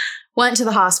hospital. Went to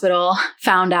the hospital,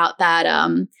 found out that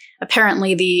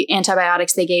apparently the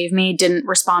antibiotics they gave me didn't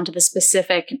respond to the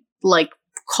specific like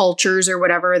cultures or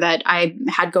whatever that I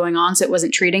had going on, so it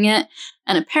wasn't treating it.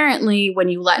 And apparently when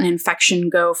you let an infection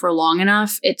go for long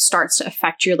enough, it starts to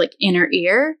affect your like inner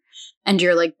ear and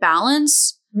your like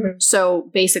balance. Mm-hmm. So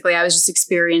basically I was just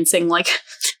experiencing like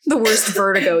the worst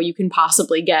vertigo you can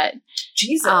possibly get.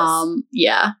 Jesus.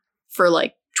 Yeah, for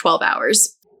like 12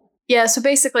 hours. Yeah, so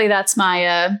basically that's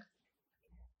my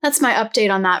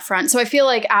update on that front. So I feel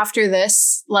like after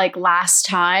this, like last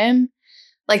time,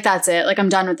 like that's it. Like I'm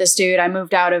done with this dude. I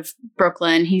moved out of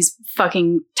Brooklyn. He's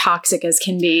fucking toxic as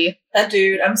can be. That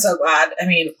dude, I'm so glad. I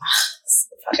mean,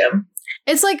 fuck him.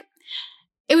 It's like,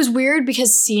 it was weird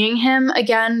because seeing him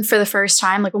again for the first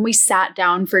time, like when we sat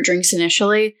down for drinks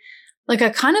initially, like I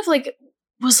kind of like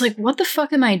was like, what the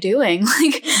fuck am I doing?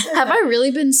 Like, have I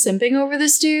really been simping over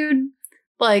this dude?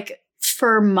 Like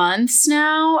for months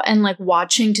now, and like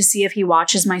watching to see if he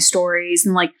watches my stories,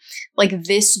 and like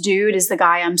this dude is the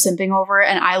guy I'm simping over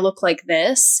and I look like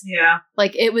this. Yeah.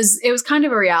 Like it was kind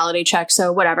of a reality check.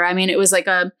 So whatever. I mean, it was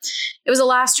a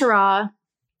last hurrah.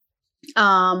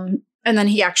 And then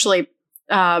he actually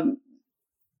found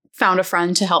a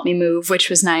friend to help me move, which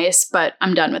was nice, but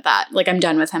I'm done with that. Like I'm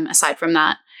done with him aside from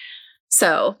that.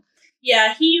 So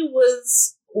yeah, he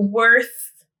was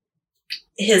worth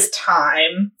his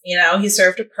time. You know, he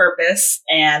served a purpose,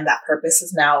 and that purpose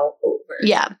is now over.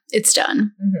 Yeah, it's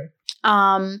done.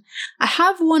 Mm-hmm. I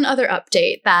have one other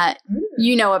update that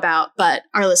you know about, but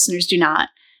our listeners do not.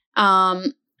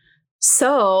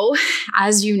 So,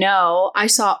 as you know, I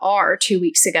saw R 2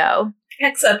 weeks ago.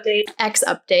 X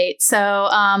update. So,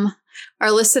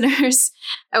 our listeners,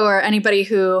 or anybody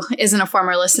who isn't a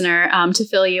former listener, to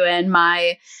fill you in,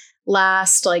 my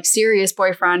last like serious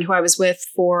boyfriend, who I was with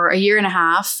for a year and a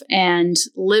half and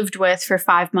lived with for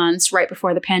 5 months right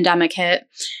before the pandemic hit.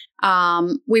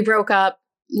 We broke up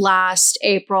last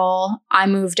April. I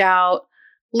moved out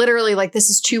literally like this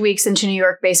is 2 weeks into New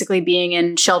York, basically being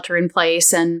in shelter in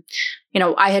place. And, you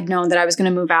know, I had known that I was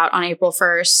going to move out on April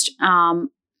 1st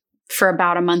for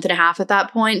about a month and a half at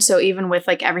that point. So even with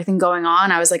like everything going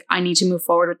on, I was like, I need to move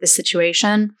forward with this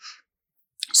situation.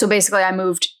 So basically I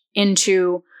moved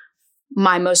into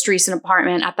my most recent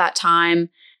apartment at that time.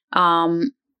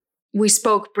 We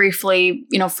spoke briefly,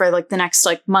 you know, for like the next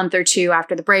like month or two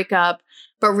after the breakup,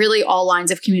 but really all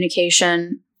lines of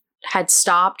communication had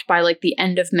stopped by like the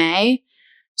end of May.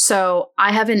 So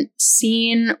I haven't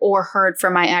seen or heard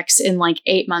from my ex in like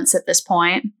 8 months at this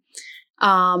point.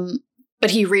 But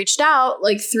he reached out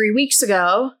like 3 weeks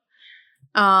ago.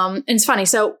 And it's funny.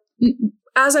 So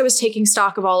as I was taking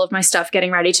stock of all of my stuff,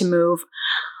 getting ready to move,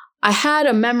 I had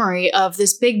a memory of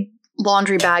this big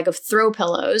laundry bag of throw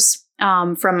pillows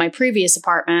from my previous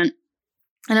apartment.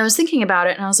 And I was thinking about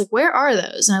it and I was like, where are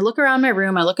those? And I look around my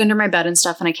room, I look under my bed and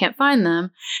stuff, and I can't find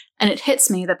them. And it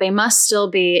hits me that they must still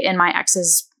be in my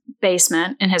ex's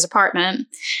basement in his apartment.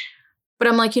 But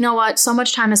I'm like, you know what? So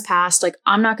much time has passed. Like,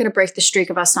 I'm not going to break the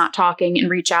streak of us not talking and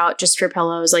reach out just for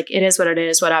pillows. Like, it is what it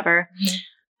is, whatever. Mm-hmm.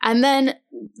 And then,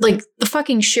 like, the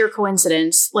fucking sheer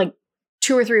coincidence, like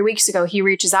 2 or 3 weeks ago, he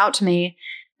reaches out to me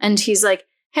and he's like,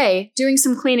 hey, doing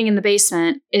some cleaning in the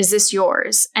basement. Is this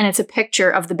yours? And it's a picture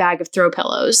of the bag of throw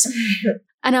pillows.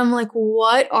 And I'm like,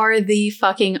 what are the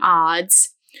fucking odds?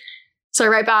 So I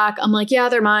write back. I'm like, yeah,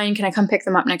 they're mine. Can I come pick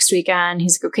them up next weekend?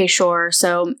 He's like, okay, sure.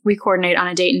 So we coordinate on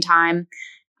a date and time.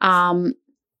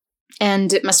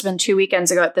 And it must have been 2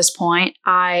 weekends ago at this point.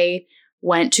 I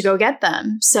went to go get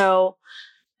them. So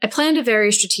I planned it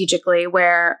very strategically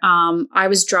where I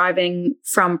was driving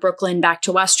from Brooklyn back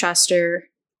to Westchester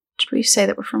Did we say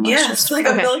that we're from Yes, Westchester? like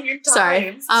a million times.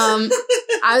 Sorry.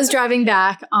 I was driving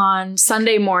back on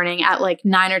Sunday morning at like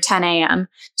 9 or 10 a.m.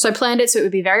 So I planned it so it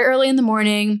would be very early in the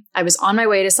morning. I was on my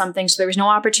way to something. So there was no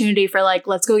opportunity for like,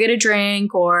 let's go get a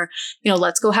drink or,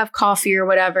 let's go have coffee or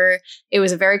whatever. It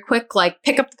was a very quick, like,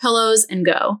 pick up the pillows and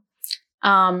go.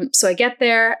 So I get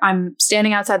there. I'm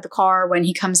standing outside the car when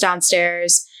he comes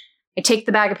downstairs. I take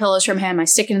the bag of pillows from him. I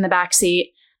stick it in the back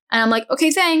seat. And I'm like,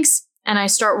 okay, thanks. And I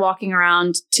start walking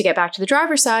around to get back to the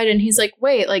driver's side. And he's like,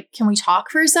 wait, like, can we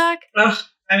talk for a sec? Ugh,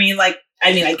 I get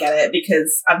it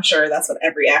because I'm sure that's what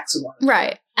every ex would want.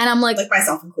 Right. And I'm like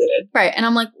myself included. Right. And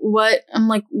I'm like, what? I'm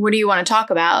like, what do you want to talk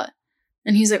about?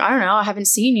 And he's like, I don't know. I haven't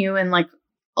seen you in like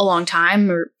a long time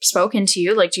or spoken to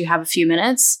you. Like, do you have a few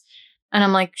minutes? And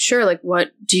I'm like, sure. Like, what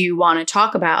do you want to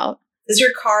talk about? Is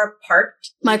your car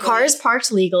parked legally? My car is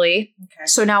parked legally. Okay.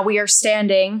 So now we are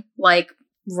standing like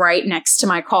right next to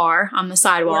my car on the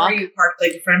sidewalk. Where are you parked?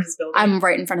 Like in front of his building? I'm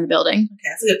right in front of the building. Okay,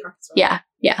 that's a good park as well. Yeah,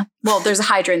 yeah. Well, there's a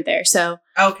hydrant there, so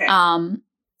okay.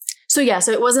 So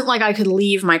it wasn't like I could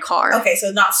leave my car. Okay,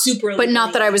 so not super, but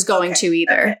not that I was going to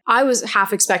either. Okay. I was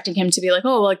half expecting him to be like,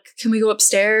 "Oh, like, can we go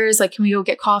upstairs? Like, can we go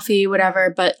get coffee,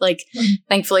 whatever?" But like,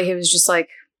 thankfully, he was just like,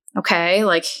 "Okay,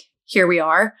 like, here we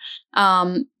are."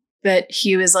 But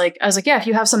he was like, I was like, "Yeah, if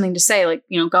you have something to say, like,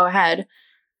 go ahead."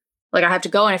 Like, I have to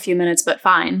go in a few minutes, but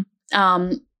fine.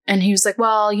 And he was like,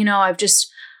 well,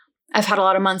 I've had a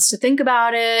lot of months to think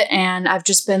about it. And I've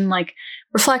just been like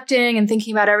reflecting and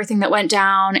thinking about everything that went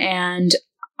down. And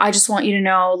I just want you to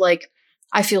know, like,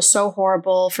 I feel so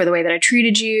horrible for the way that I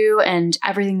treated you and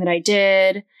everything that I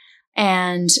did.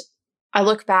 And I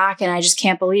look back and I just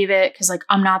can't believe it because, like,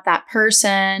 I'm not that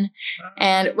person.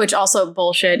 And which also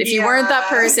bullshit. If you weren't that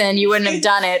person, you wouldn't have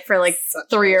done it for like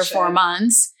 3 or 4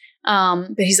 months.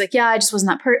 But he's like, yeah, I just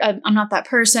wasn't I'm not that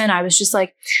person. I was just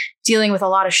like dealing with a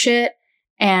lot of shit.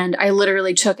 And I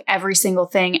literally took every single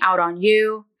thing out on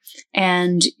you.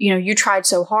 And, you tried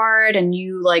so hard and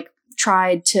you like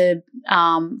tried to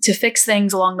fix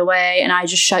things along the way. And I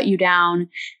just shut you down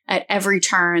at every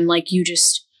turn. Like you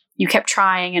kept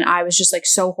trying. And I was just like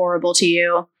so horrible to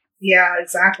you. Yeah,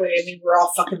 exactly. I mean, we're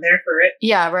all fucking there for it.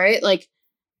 Yeah. Right. Like,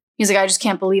 he's like, I just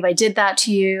can't believe I did that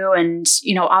to you. And,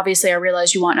 obviously I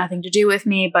realize you want nothing to do with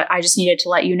me, but I just needed to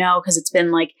let you know because it's been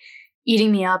like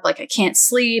eating me up. Like I can't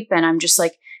sleep. And I'm just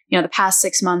like, the past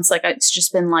 6 months, like it's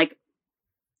just been like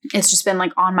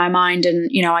on my mind. And,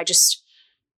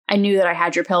 I knew that I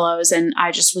had your pillows and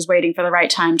I just was waiting for the right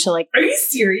time to like, are you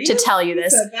serious? To tell you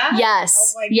this.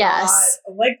 Yes. Oh my yes.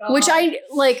 God. Oh my God. Which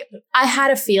I had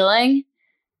a feeling.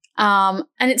 And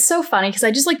it's so funny because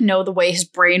I just like know the way his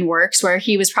brain works where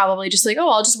he was probably just like, oh,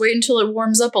 I'll just wait until it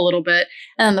warms up a little bit.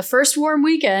 And then the first warm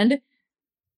weekend,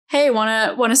 hey,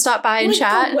 want to stop by and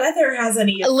chat? The weather has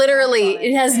any literally,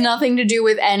 it has nothing to do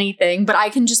with anything, but I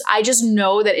just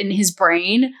know that in his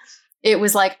brain, it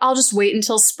was like, I'll just wait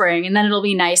until spring and then it'll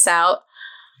be nice out.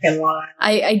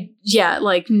 Yeah,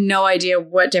 like no idea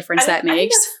what difference that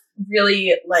makes.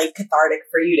 Really like cathartic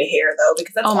for you to hear though,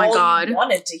 because that's all you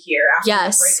wanted to hear after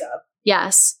the breakup.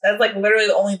 Yes. That's like literally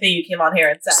the only thing you came on here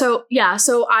and said.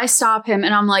 So I stop him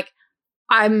and I'm like,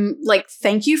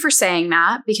 thank you for saying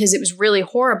that because it was really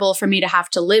horrible for me to have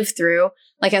to live through.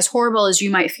 Like as horrible as you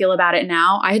might feel about it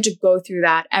now, I had to go through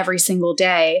that every single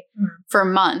day for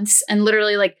months and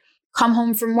literally like come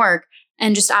home from work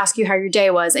and just ask you how your day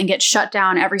was and get shut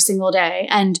down every single day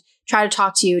and try to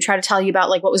talk to you, try to tell you about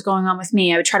like what was going on with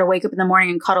me. I would try to wake up in the morning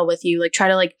and cuddle with you, like try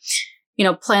to like,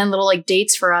 plan little like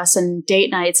dates for us and date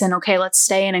nights and okay, let's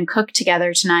stay in and cook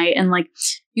together tonight. And like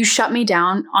you shut me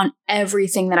down on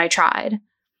everything that I tried.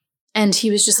 And he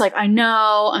was just like, I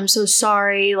know, I'm so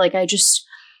sorry. Like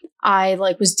I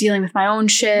like was dealing with my own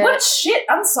shit. What shit?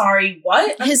 I'm sorry.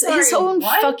 What? His own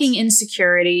fucking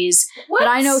insecurities that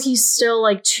I know he's still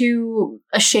like too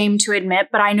ashamed to admit,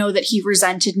 but I know that he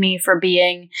resented me for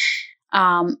being,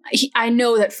 I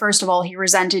know that first of all, he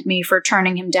resented me for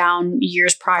turning him down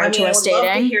years prior to us dating. I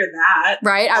would love to hear that.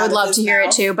 Right? I would love to hear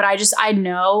it too, but I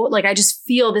know, like, I just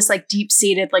feel this like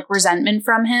deep-seated like resentment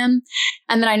from him.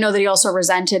 And then I know that he also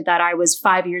resented that I was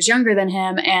 5 years younger than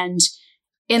him and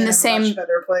in the same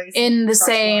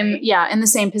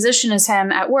position as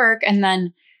him at work, and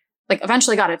then like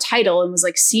eventually got a title and was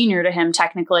like senior to him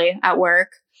technically at work,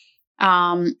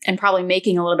 and probably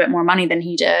making a little bit more money than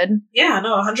he did. Yeah,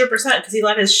 no, 100%, because he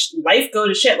let his life go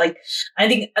to shit. Like I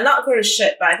think not go to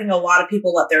shit, but I think a lot of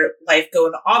people let their life go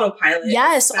into autopilot.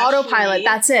 Yes, autopilot.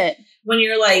 That's it. When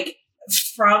you're like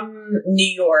from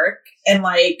New York and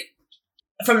like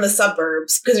from the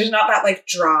suburbs, because there's not that like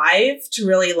drive to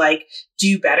really like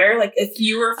do better. Like if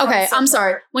you were from I'm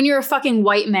sorry. When you're a fucking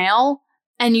white male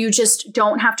and you just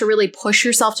don't have to really push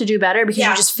yourself to do better because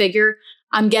you just figure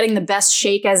I'm getting the best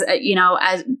shake as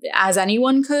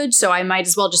anyone could. So I might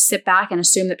as well just sit back and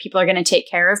assume that people are going to take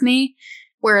care of me.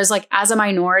 Whereas like as a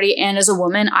minority and as a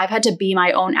woman, I've had to be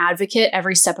my own advocate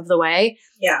every step of the way.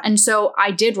 Yeah. And so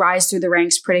I did rise through the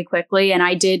ranks pretty quickly, and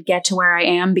I did get to where I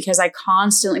am because I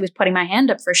constantly was putting my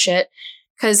hand up for shit.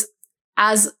 Because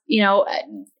as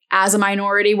a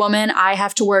minority woman, I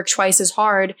have to work twice as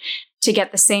hard to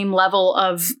get the same level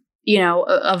of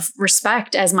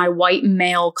respect as my white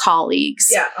male colleagues.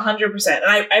 Yeah, 100%. And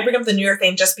I bring up the New York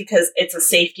thing just because it's a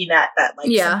safety net that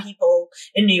some people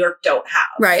in New York don't have.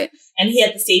 Right. And he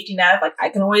had the safety net of like, I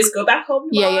can always go back home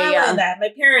to Long Island. I have my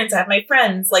parents, I have my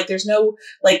friends. Like there's no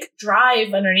like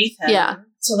drive underneath him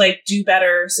to like do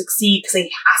better, succeed because he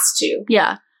has to.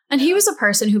 Yeah. And he was a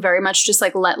person who very much just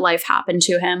like let life happen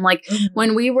to him. Like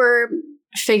when we were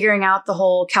figuring out the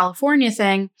whole California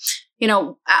thing,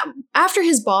 after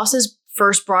his bosses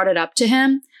first brought it up to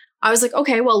him, I was like,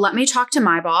 okay, well, let me talk to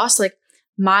my boss. Like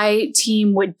my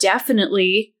team would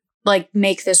definitely like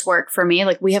make this work for me.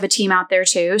 Like we have a team out there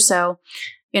too. So,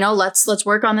 let's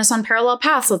work on this on parallel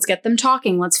paths. Let's get them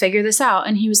talking. Let's figure this out.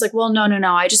 And he was like, well, no.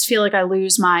 I just feel like I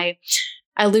lose my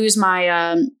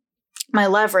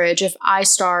leverage if I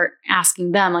start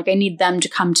asking them. Like I need them to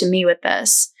come to me with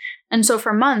this. And so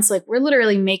for months, like we're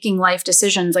literally making life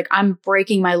decisions. Like I'm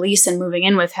breaking my lease and moving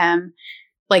in with him,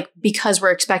 like because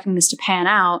we're expecting this to pan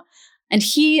out. And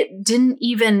he didn't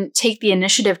even take the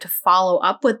initiative to follow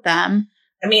up with them.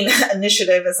 I mean,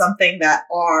 initiative is something that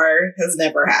R has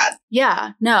never had.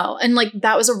 Yeah, no. And like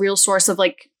that was a real source of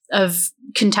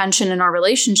contention in our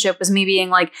relationship, was me being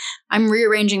like, I'm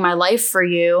rearranging my life for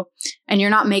you and you're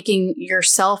not making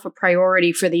yourself a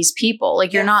priority for these people.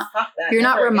 Like you're not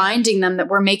reminding them that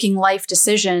we're making life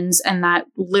decisions and that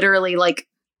literally like,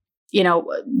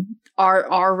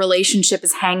 our relationship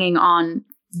is hanging on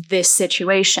this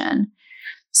situation.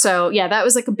 So yeah, that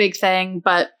was like a big thing.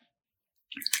 But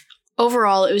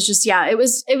overall, it was just, it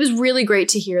was really great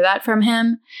to hear that from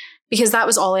him. Because that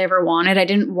was all I ever wanted. I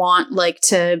didn't want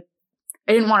to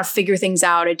figure things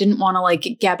out. I didn't want to like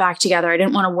get back together. I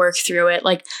didn't want to work through it.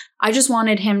 Like I just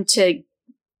wanted him to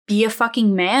be a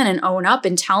fucking man and own up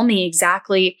and tell me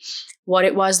exactly what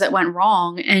it was that went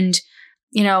wrong. And,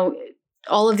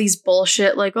 all of these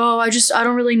bullshit like, oh, I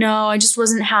don't really know. I just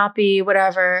wasn't happy,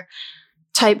 whatever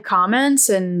type comments,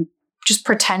 and just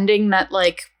pretending that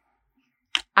like,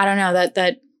 I don't know,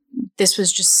 that this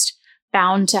was just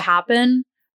bound to happen.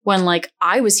 When like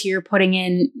I was here putting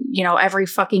in, every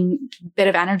fucking bit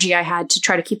of energy I had to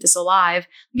try to keep this alive.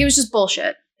 Like, it was just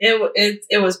bullshit.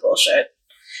 It was bullshit.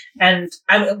 And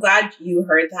I'm glad you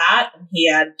heard that. And he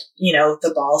had,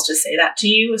 the balls to say that to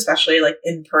you, especially like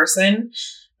in person.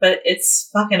 But it's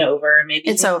fucking over. Maybe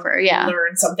it's over. Yeah.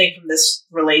 Learn something from this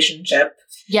relationship.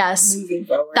 Yes. Moving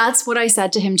forward. That's what I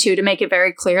said to him too, to make it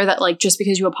very clear that like, just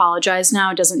because you apologize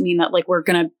now doesn't mean that like, we're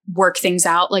going to work things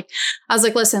out. Like, I was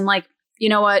like, listen, like, you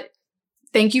know what?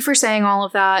 Thank you for saying all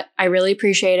of that. I really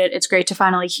appreciate it. It's great to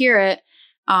finally hear it.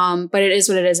 But it is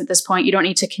what it is at this point. You don't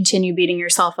need to continue beating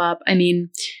yourself up. I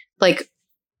mean, like,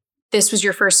 this was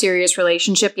your first serious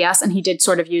relationship. Yes. And he did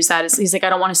sort of use that as, he's like, I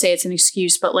don't want to say it's an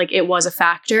excuse, but like it was a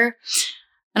factor.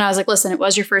 And I was like, listen, it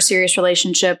was your first serious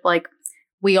relationship. Like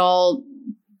we all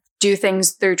do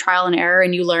things through trial and error,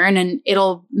 and you learn, and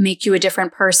it'll make you a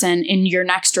different person in your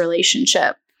next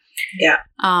relationship. Yeah.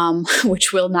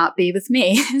 Which will not be with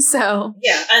me. So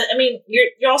yeah. I mean,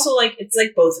 you're also like, it's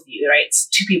like both of you, right? It's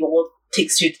two people. Well, it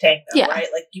takes two to tango, right?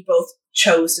 Like you both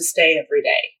chose to stay every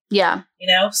day. Yeah.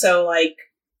 So like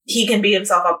he can beat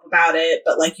himself up about it,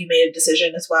 but like you made a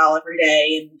decision as well every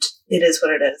day, and it is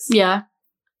what it is. Yeah.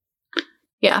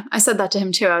 Yeah. I said that to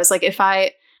him too. I was like,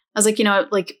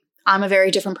 like, I'm a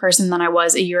very different person than I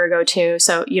was a year ago too.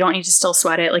 So you don't need to still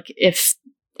sweat it. Like if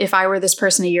I were this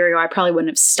person a year ago, I probably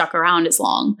wouldn't have stuck around as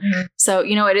long. Mm-hmm. So,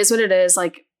 it is what it is.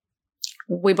 Like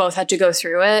we both had to go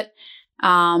through it.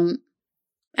 And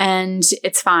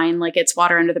it's fine. Like it's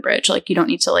water under the bridge. Like you don't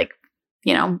need to like,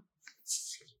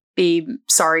 be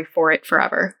sorry for it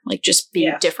forever. Like just be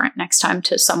different next time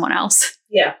to someone else.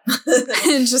 Yeah.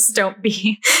 And just don't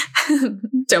be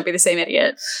the same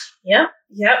idiot. Yeah.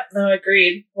 Yep. No,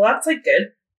 agreed. Well, that's like good.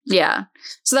 Yeah.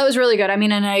 So that was really good. I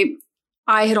mean, and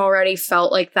I had already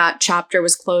felt like that chapter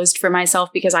was closed for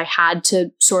myself because I had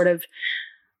to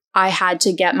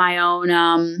get my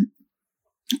own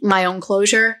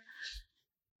closure.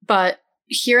 But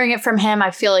hearing it from him, I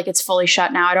feel like it's fully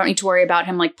shut now. I don't need to worry about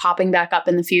him like popping back up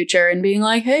in the future and being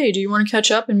like, hey, do you want to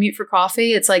catch up and meet for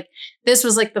coffee? It's like, this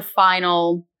was like the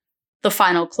final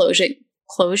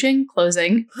closing.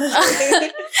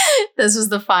 This was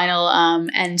the final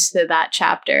end to that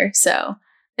chapter. So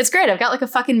it's great. I've got like a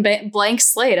fucking blank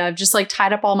slate. I've just like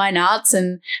tied up all my knots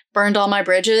and burned all my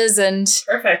bridges, and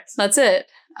perfect. That's it.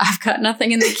 I've got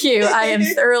nothing in the queue. I am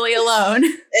thoroughly alone.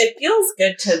 It feels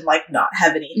good to like not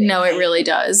have anything. No, it really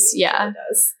does. Yeah. It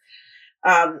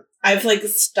does. I've like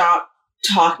stopped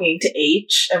talking to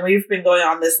H, and we've been going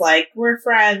on this like, we're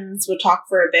friends, we'll talk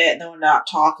for a bit and then we'll not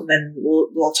talk, and then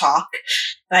we'll talk.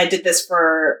 And I did this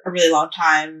for a really long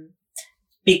time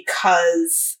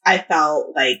because I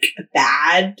felt like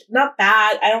not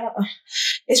bad.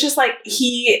 It's just like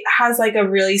he has like a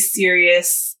really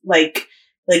serious like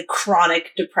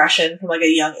chronic depression from like a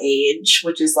young age,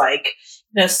 which is like,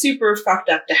 you know, super fucked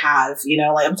up to have, you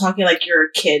know, like I'm talking like you're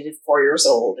a kid at 4 years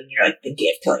old and you're like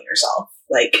thinking of killing yourself,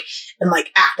 like, and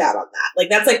like act out on that. Like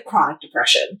that's like chronic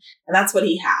depression. And that's what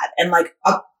he had. And like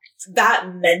that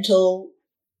mental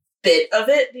bit of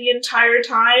it the entire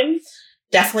time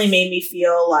definitely made me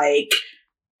feel like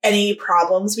any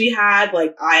problems we had,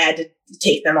 like I had to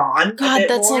take them on. God,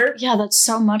 that's more. Like, yeah, that's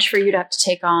so much for you to have to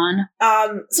take on.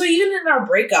 So even in our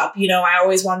breakup, you know, I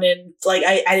always wanted, like,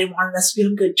 I didn't want us to be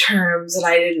on good terms, and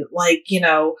I didn't like, you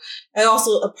know, and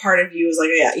also a part of you was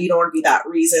like, yeah, you don't want to be that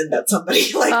reason that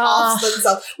somebody like offs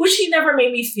themselves, which he never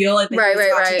made me feel like he was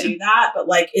about to do that, but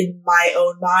like in my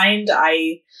own mind,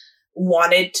 I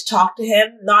wanted to talk to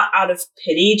him, not out of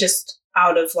pity, just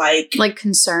out of like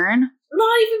concern.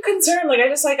 Not even concerned.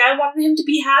 Like, I wanted him to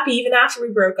be happy even after we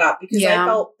broke up, because I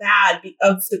felt bad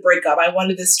of the breakup. I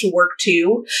wanted this to work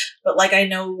too. But like, I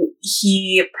know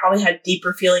he probably had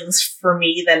deeper feelings for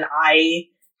me than I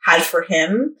had for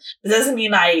him. It doesn't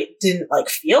mean I didn't like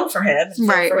feel for him.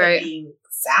 Him being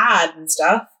sad and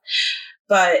stuff.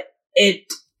 But it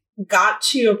got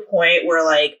to a point where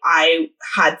like I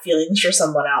had feelings for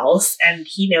someone else, and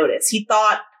he noticed. He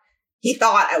thought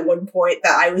at one point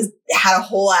that I had a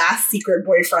whole ass secret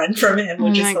boyfriend from him,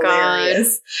 which is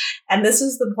hilarious. God. And this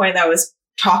was the point that I was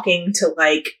talking to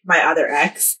like my other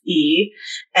ex, E,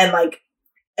 and like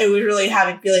I was really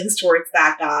having feelings towards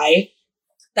that guy.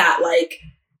 That like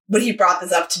when he brought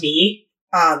this up to me,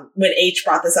 when H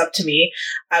brought this up to me,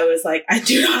 I was like, I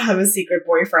do not have a secret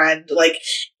boyfriend. Like,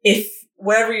 if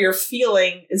whatever you're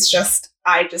feeling is just,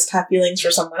 I just have feelings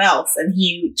for someone else. And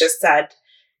he just said,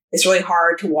 it's really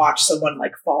hard to watch someone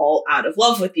like fall out of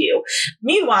love with you.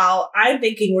 Meanwhile, I'm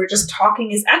thinking we're just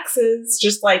talking as exes,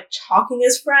 just like talking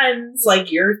as friends,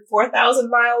 like you're 4,000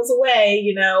 miles away,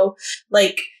 you know,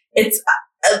 like it's,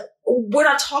 we're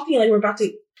not talking like we're about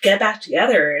to get back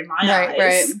together in my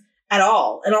eyes at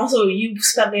all. And also you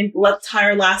spent the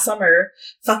entire last summer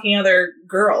fucking other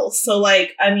girls. So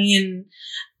like, I mean,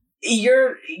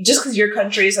 just because your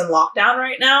country is in lockdown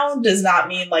right now does not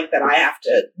mean like that I have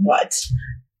to,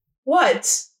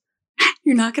 What?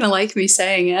 You're not going to like me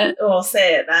saying it. Well,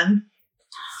 say it then.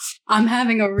 I'm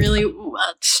having a really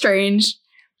strange...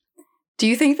 Do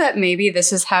you think that maybe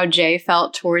this is how Jay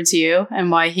felt towards you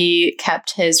and why he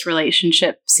kept his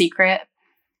relationship secret?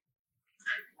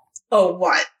 Oh,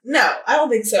 what? No, I don't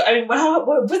think so. I mean,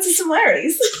 what's the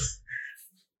similarities?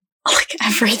 Like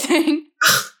everything.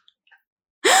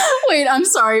 Wait, I'm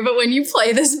sorry, but when you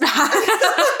play this back...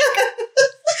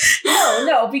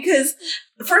 No, because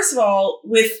first of all,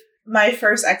 with my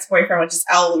first ex-boyfriend, which is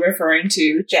L referring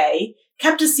to, Jay,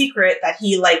 kept a secret that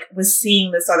he like was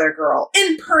seeing this other girl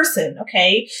in person.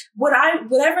 Okay,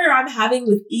 whatever I'm having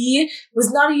with E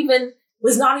was not even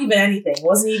anything.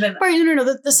 Wasn't even right. No.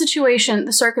 The situation,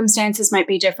 the circumstances might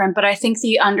be different, but I think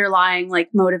the underlying like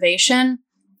motivation,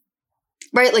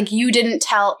 right? Like you didn't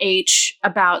tell H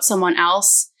about someone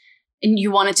else, and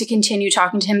you wanted to continue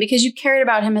talking to him because you cared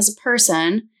about him as a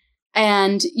person.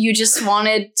 And you just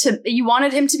wanted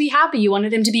him to be happy. You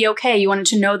wanted him to be okay. You wanted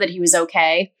to know that he was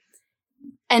okay.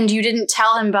 And you didn't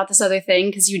tell him about this other thing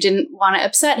because you didn't want to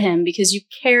upset him because you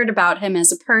cared about him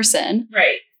as a person.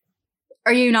 Right.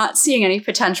 Are you not seeing any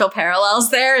potential parallels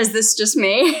there? Is this just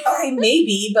me? Okay,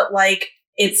 maybe, but like,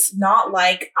 it's not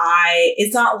like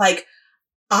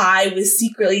I was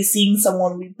secretly seeing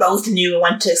someone we both knew and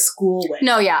went to school with.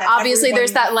 No, yeah. Obviously,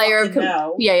 there's that layer of...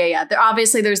 Yeah.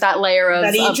 Obviously, there's that layer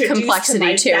of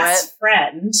complexity to best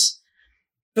friend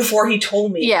before he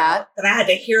told me that I had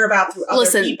to hear about through other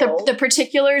people. Listen, the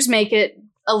particulars make it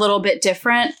a little bit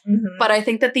different, but I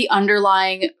think that the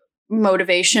underlying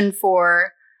motivation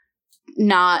for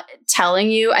not telling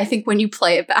you, I think when you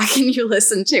play it back and you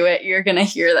listen to it, you're going to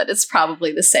hear that it's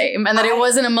probably the same and that it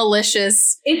wasn't a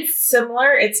malicious... It's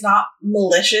similar. It's not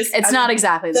malicious. It's not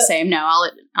exactly the same. No,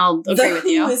 I'll agree with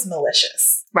you. The who is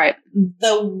malicious. Right.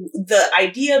 The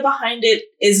idea behind it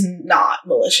is not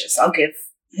malicious. I'll give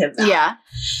him that. Yeah.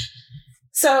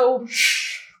 So,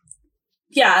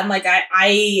 yeah, and like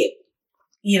I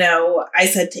you know, I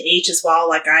said to H as well,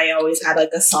 like I always had like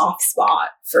a soft spot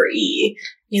for E.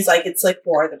 He's like, it's like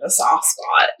more than a soft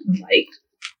spot. I'm like,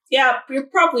 yeah, you're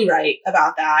probably right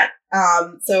about that.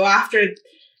 So after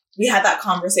we had that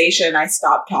conversation, I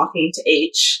stopped talking to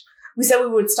H. We said we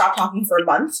would stop talking for a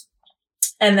month.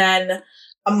 And then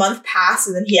a month passed,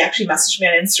 and then he actually messaged me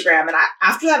on Instagram. And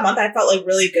after that month, I felt like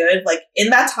really good. Like in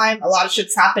that time, a lot of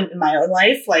shit's happened in my own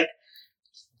life. Like,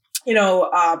 you know,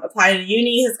 applying to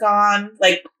uni has gone,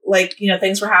 like, you know,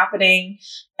 things were happening.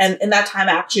 And in that time,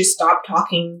 I actually stopped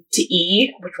talking to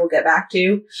E, which we'll get back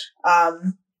to.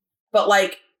 But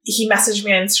like, he messaged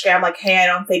me on Instagram, like, hey, I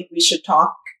don't think we should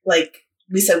talk. Like,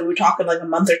 we said we would talk in like a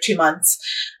month or 2 months.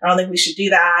 I don't think we should do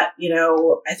that. You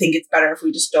know, I think it's better if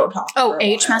we just don't talk. Oh,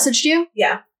 H messaged you?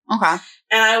 Yeah. Okay.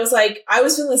 And I was like, I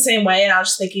was feeling the same way, and I was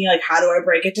just thinking, like, how do I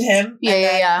break it to him?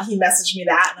 Yeah. He messaged me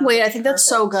that. Wait, like, I think that's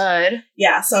so good.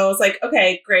 Yeah. So I was like,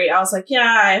 okay, great. I was like,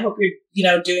 yeah, I hope you're, you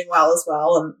know, doing well as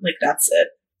well. And like, that's it.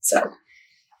 So.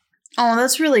 Oh,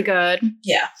 that's really good.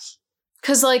 Yeah.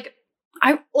 Cause like,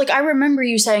 I remember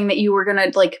you saying that you were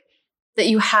gonna like, that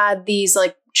you had these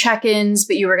like check-ins,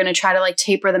 but you were gonna try to like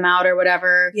taper them out or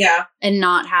whatever. Yeah. And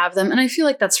not have them. And I feel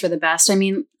like that's for the best. I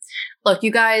mean, look,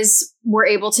 you guys were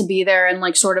able to be there and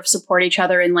like sort of support each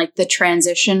other in like the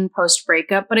transition post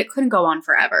breakup, but it couldn't go on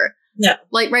forever. No.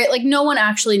 Like, right? Like no one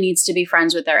actually needs to be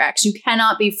friends with their ex. You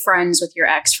cannot be friends with your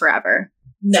ex forever.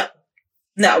 No,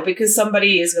 because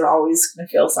somebody is always going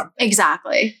to feel something.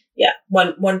 Exactly. Yeah.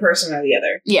 One person or the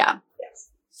other. Yeah. Yes.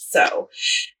 So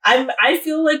I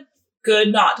feel like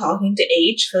good not talking to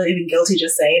H, feeling guilty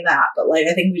just saying that, but like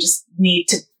I think we just need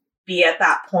to be at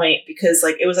that point, because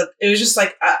like it was just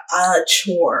like a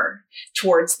chore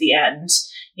towards the end.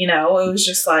 You know, it was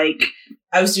just like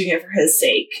I was doing it for his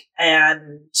sake,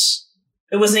 and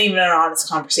it wasn't even an honest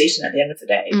conversation at the end of the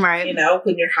day. Right. You know,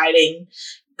 when you're hiding,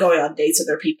 going on dates with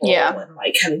other people, and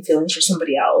like having feelings for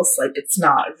somebody else, like it's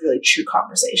not a really true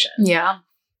conversation. Yeah.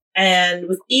 And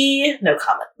with E, no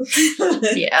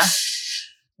comment. Yeah.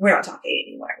 We're not talking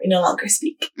anymore. We no longer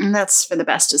speak. And that's for the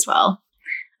best as well.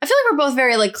 I feel like we're both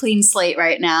very like clean slate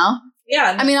right now.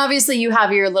 Yeah. I mean, obviously you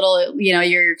have your little, you know,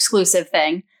 your exclusive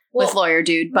thing with Lawyer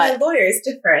Dude, but my lawyer is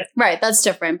different. Right. That's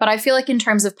different. But I feel like in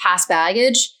terms of past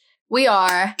baggage, we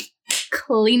are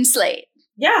clean slate.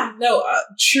 Yeah. No,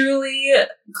 truly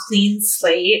clean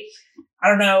slate. I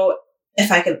don't know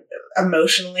if I can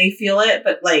emotionally feel it,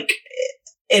 but like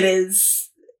it is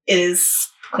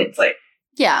clean slate.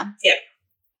 Yeah. Yeah.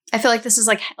 I feel like this is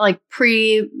like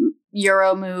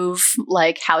pre-Euro move,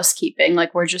 like housekeeping.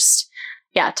 Like we're just,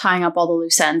 tying up all the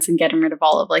loose ends and getting rid of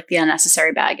all of like the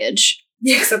unnecessary baggage.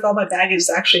 Yeah, except all my baggage is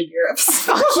actually in Europe.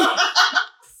 So.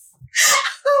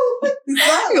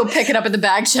 You'll pick it up at the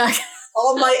bag check.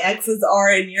 All my exes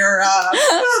are in Europe.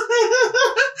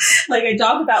 Like I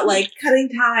talk about like cutting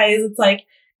ties. It's like,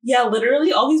 yeah,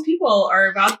 literally all these people are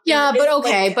about. Yeah,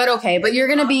 but you're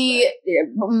going to be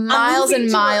miles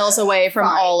and miles away from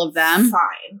all of them.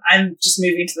 Fine. I'm just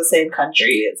moving to the same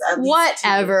country as at least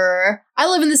whatever. I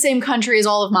live in the same country as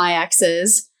all of my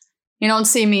exes. You don't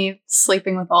see me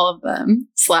sleeping with all of them,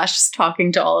 /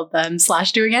 talking to all of them,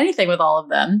 / doing anything with all of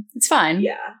them. It's fine.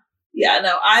 Yeah. Yeah,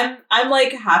 no, I'm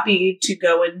like happy to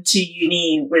go into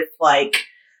uni with like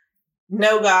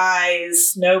no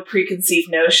guys, no preconceived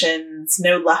notions,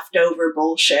 no leftover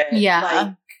bullshit. Yeah.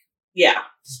 Like, yeah.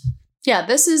 Yeah,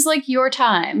 this is like your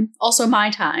time. Also my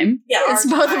time. Yeah, it's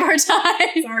both of our time.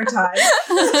 It's our time.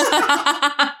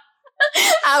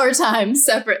 Our time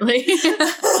separately.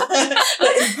 But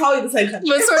it's probably the same country.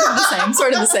 But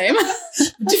sort of the same.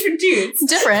 Different dudes.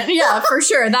 Different, yeah, for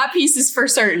sure. That piece is for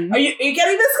certain. Are you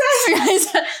getting this,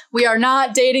 guys? We are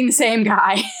not dating the same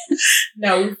guy.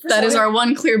 No. That is our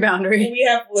one clear boundary. We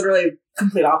have literally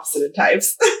complete opposite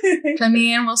types. I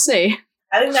mean, we'll see.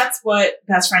 I think that's what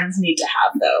best friends need to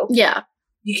have, though. Yeah.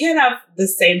 You can't have the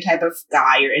same type of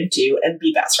guy you're into and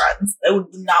be best friends. It would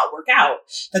not work out.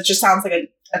 That just sounds like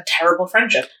a terrible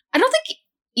friendship. I don't think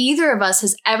either of us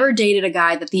has ever dated a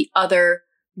guy that the other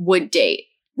would date.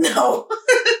 No.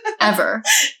 Ever.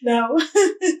 No.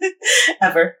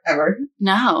 Ever.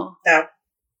 No. No.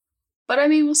 But I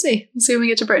mean, we'll see. We'll see when we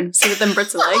get to Britain. See what them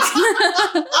Brits are like.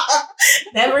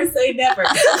 Never say never.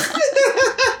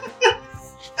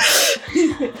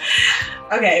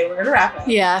 Okay, we're gonna wrap up.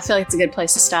 Yeah, I feel like it's a good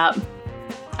place to stop.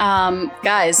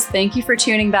 Guys, thank you for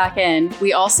tuning back in.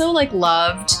 We also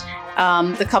loved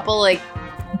the couple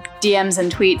DMs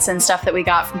and tweets and stuff that we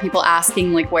got from people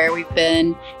asking like where we've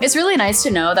been. It's really nice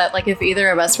to know that like if either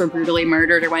of us were brutally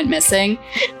murdered or went missing,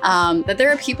 that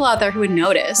there are people out there who would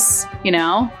notice, you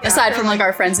know, aside from like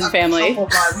our friends and family. Couple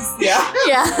months. Yeah.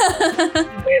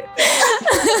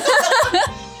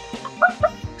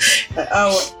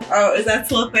 Oh, is that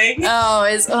still a thing?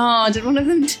 Did one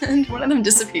of them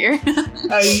disappear?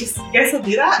 Oh, you guys will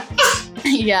do that?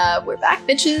 Yeah, we're back,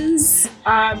 bitches.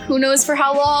 Who knows for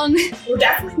how long? We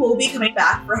definitely will be coming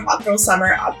back for Hot Girl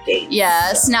Summer updates.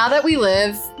 Yes, now that we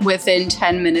live within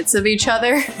 10 minutes of each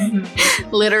other,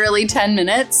 literally 10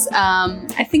 minutes,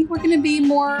 I think we're going to be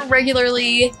more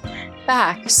regularly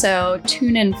back. So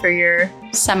tune in for your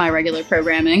semi-regular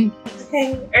programming.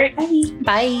 Okay, all right, bye.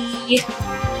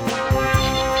 Bye.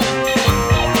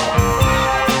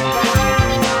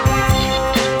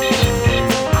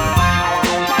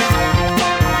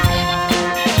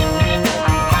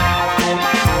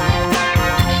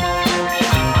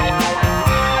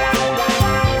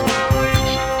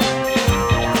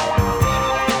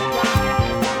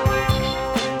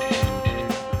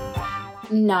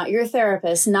 Not your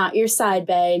therapist, not your side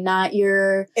bae, not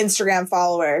your Instagram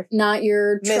follower, not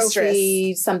your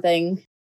trophy mistress. something.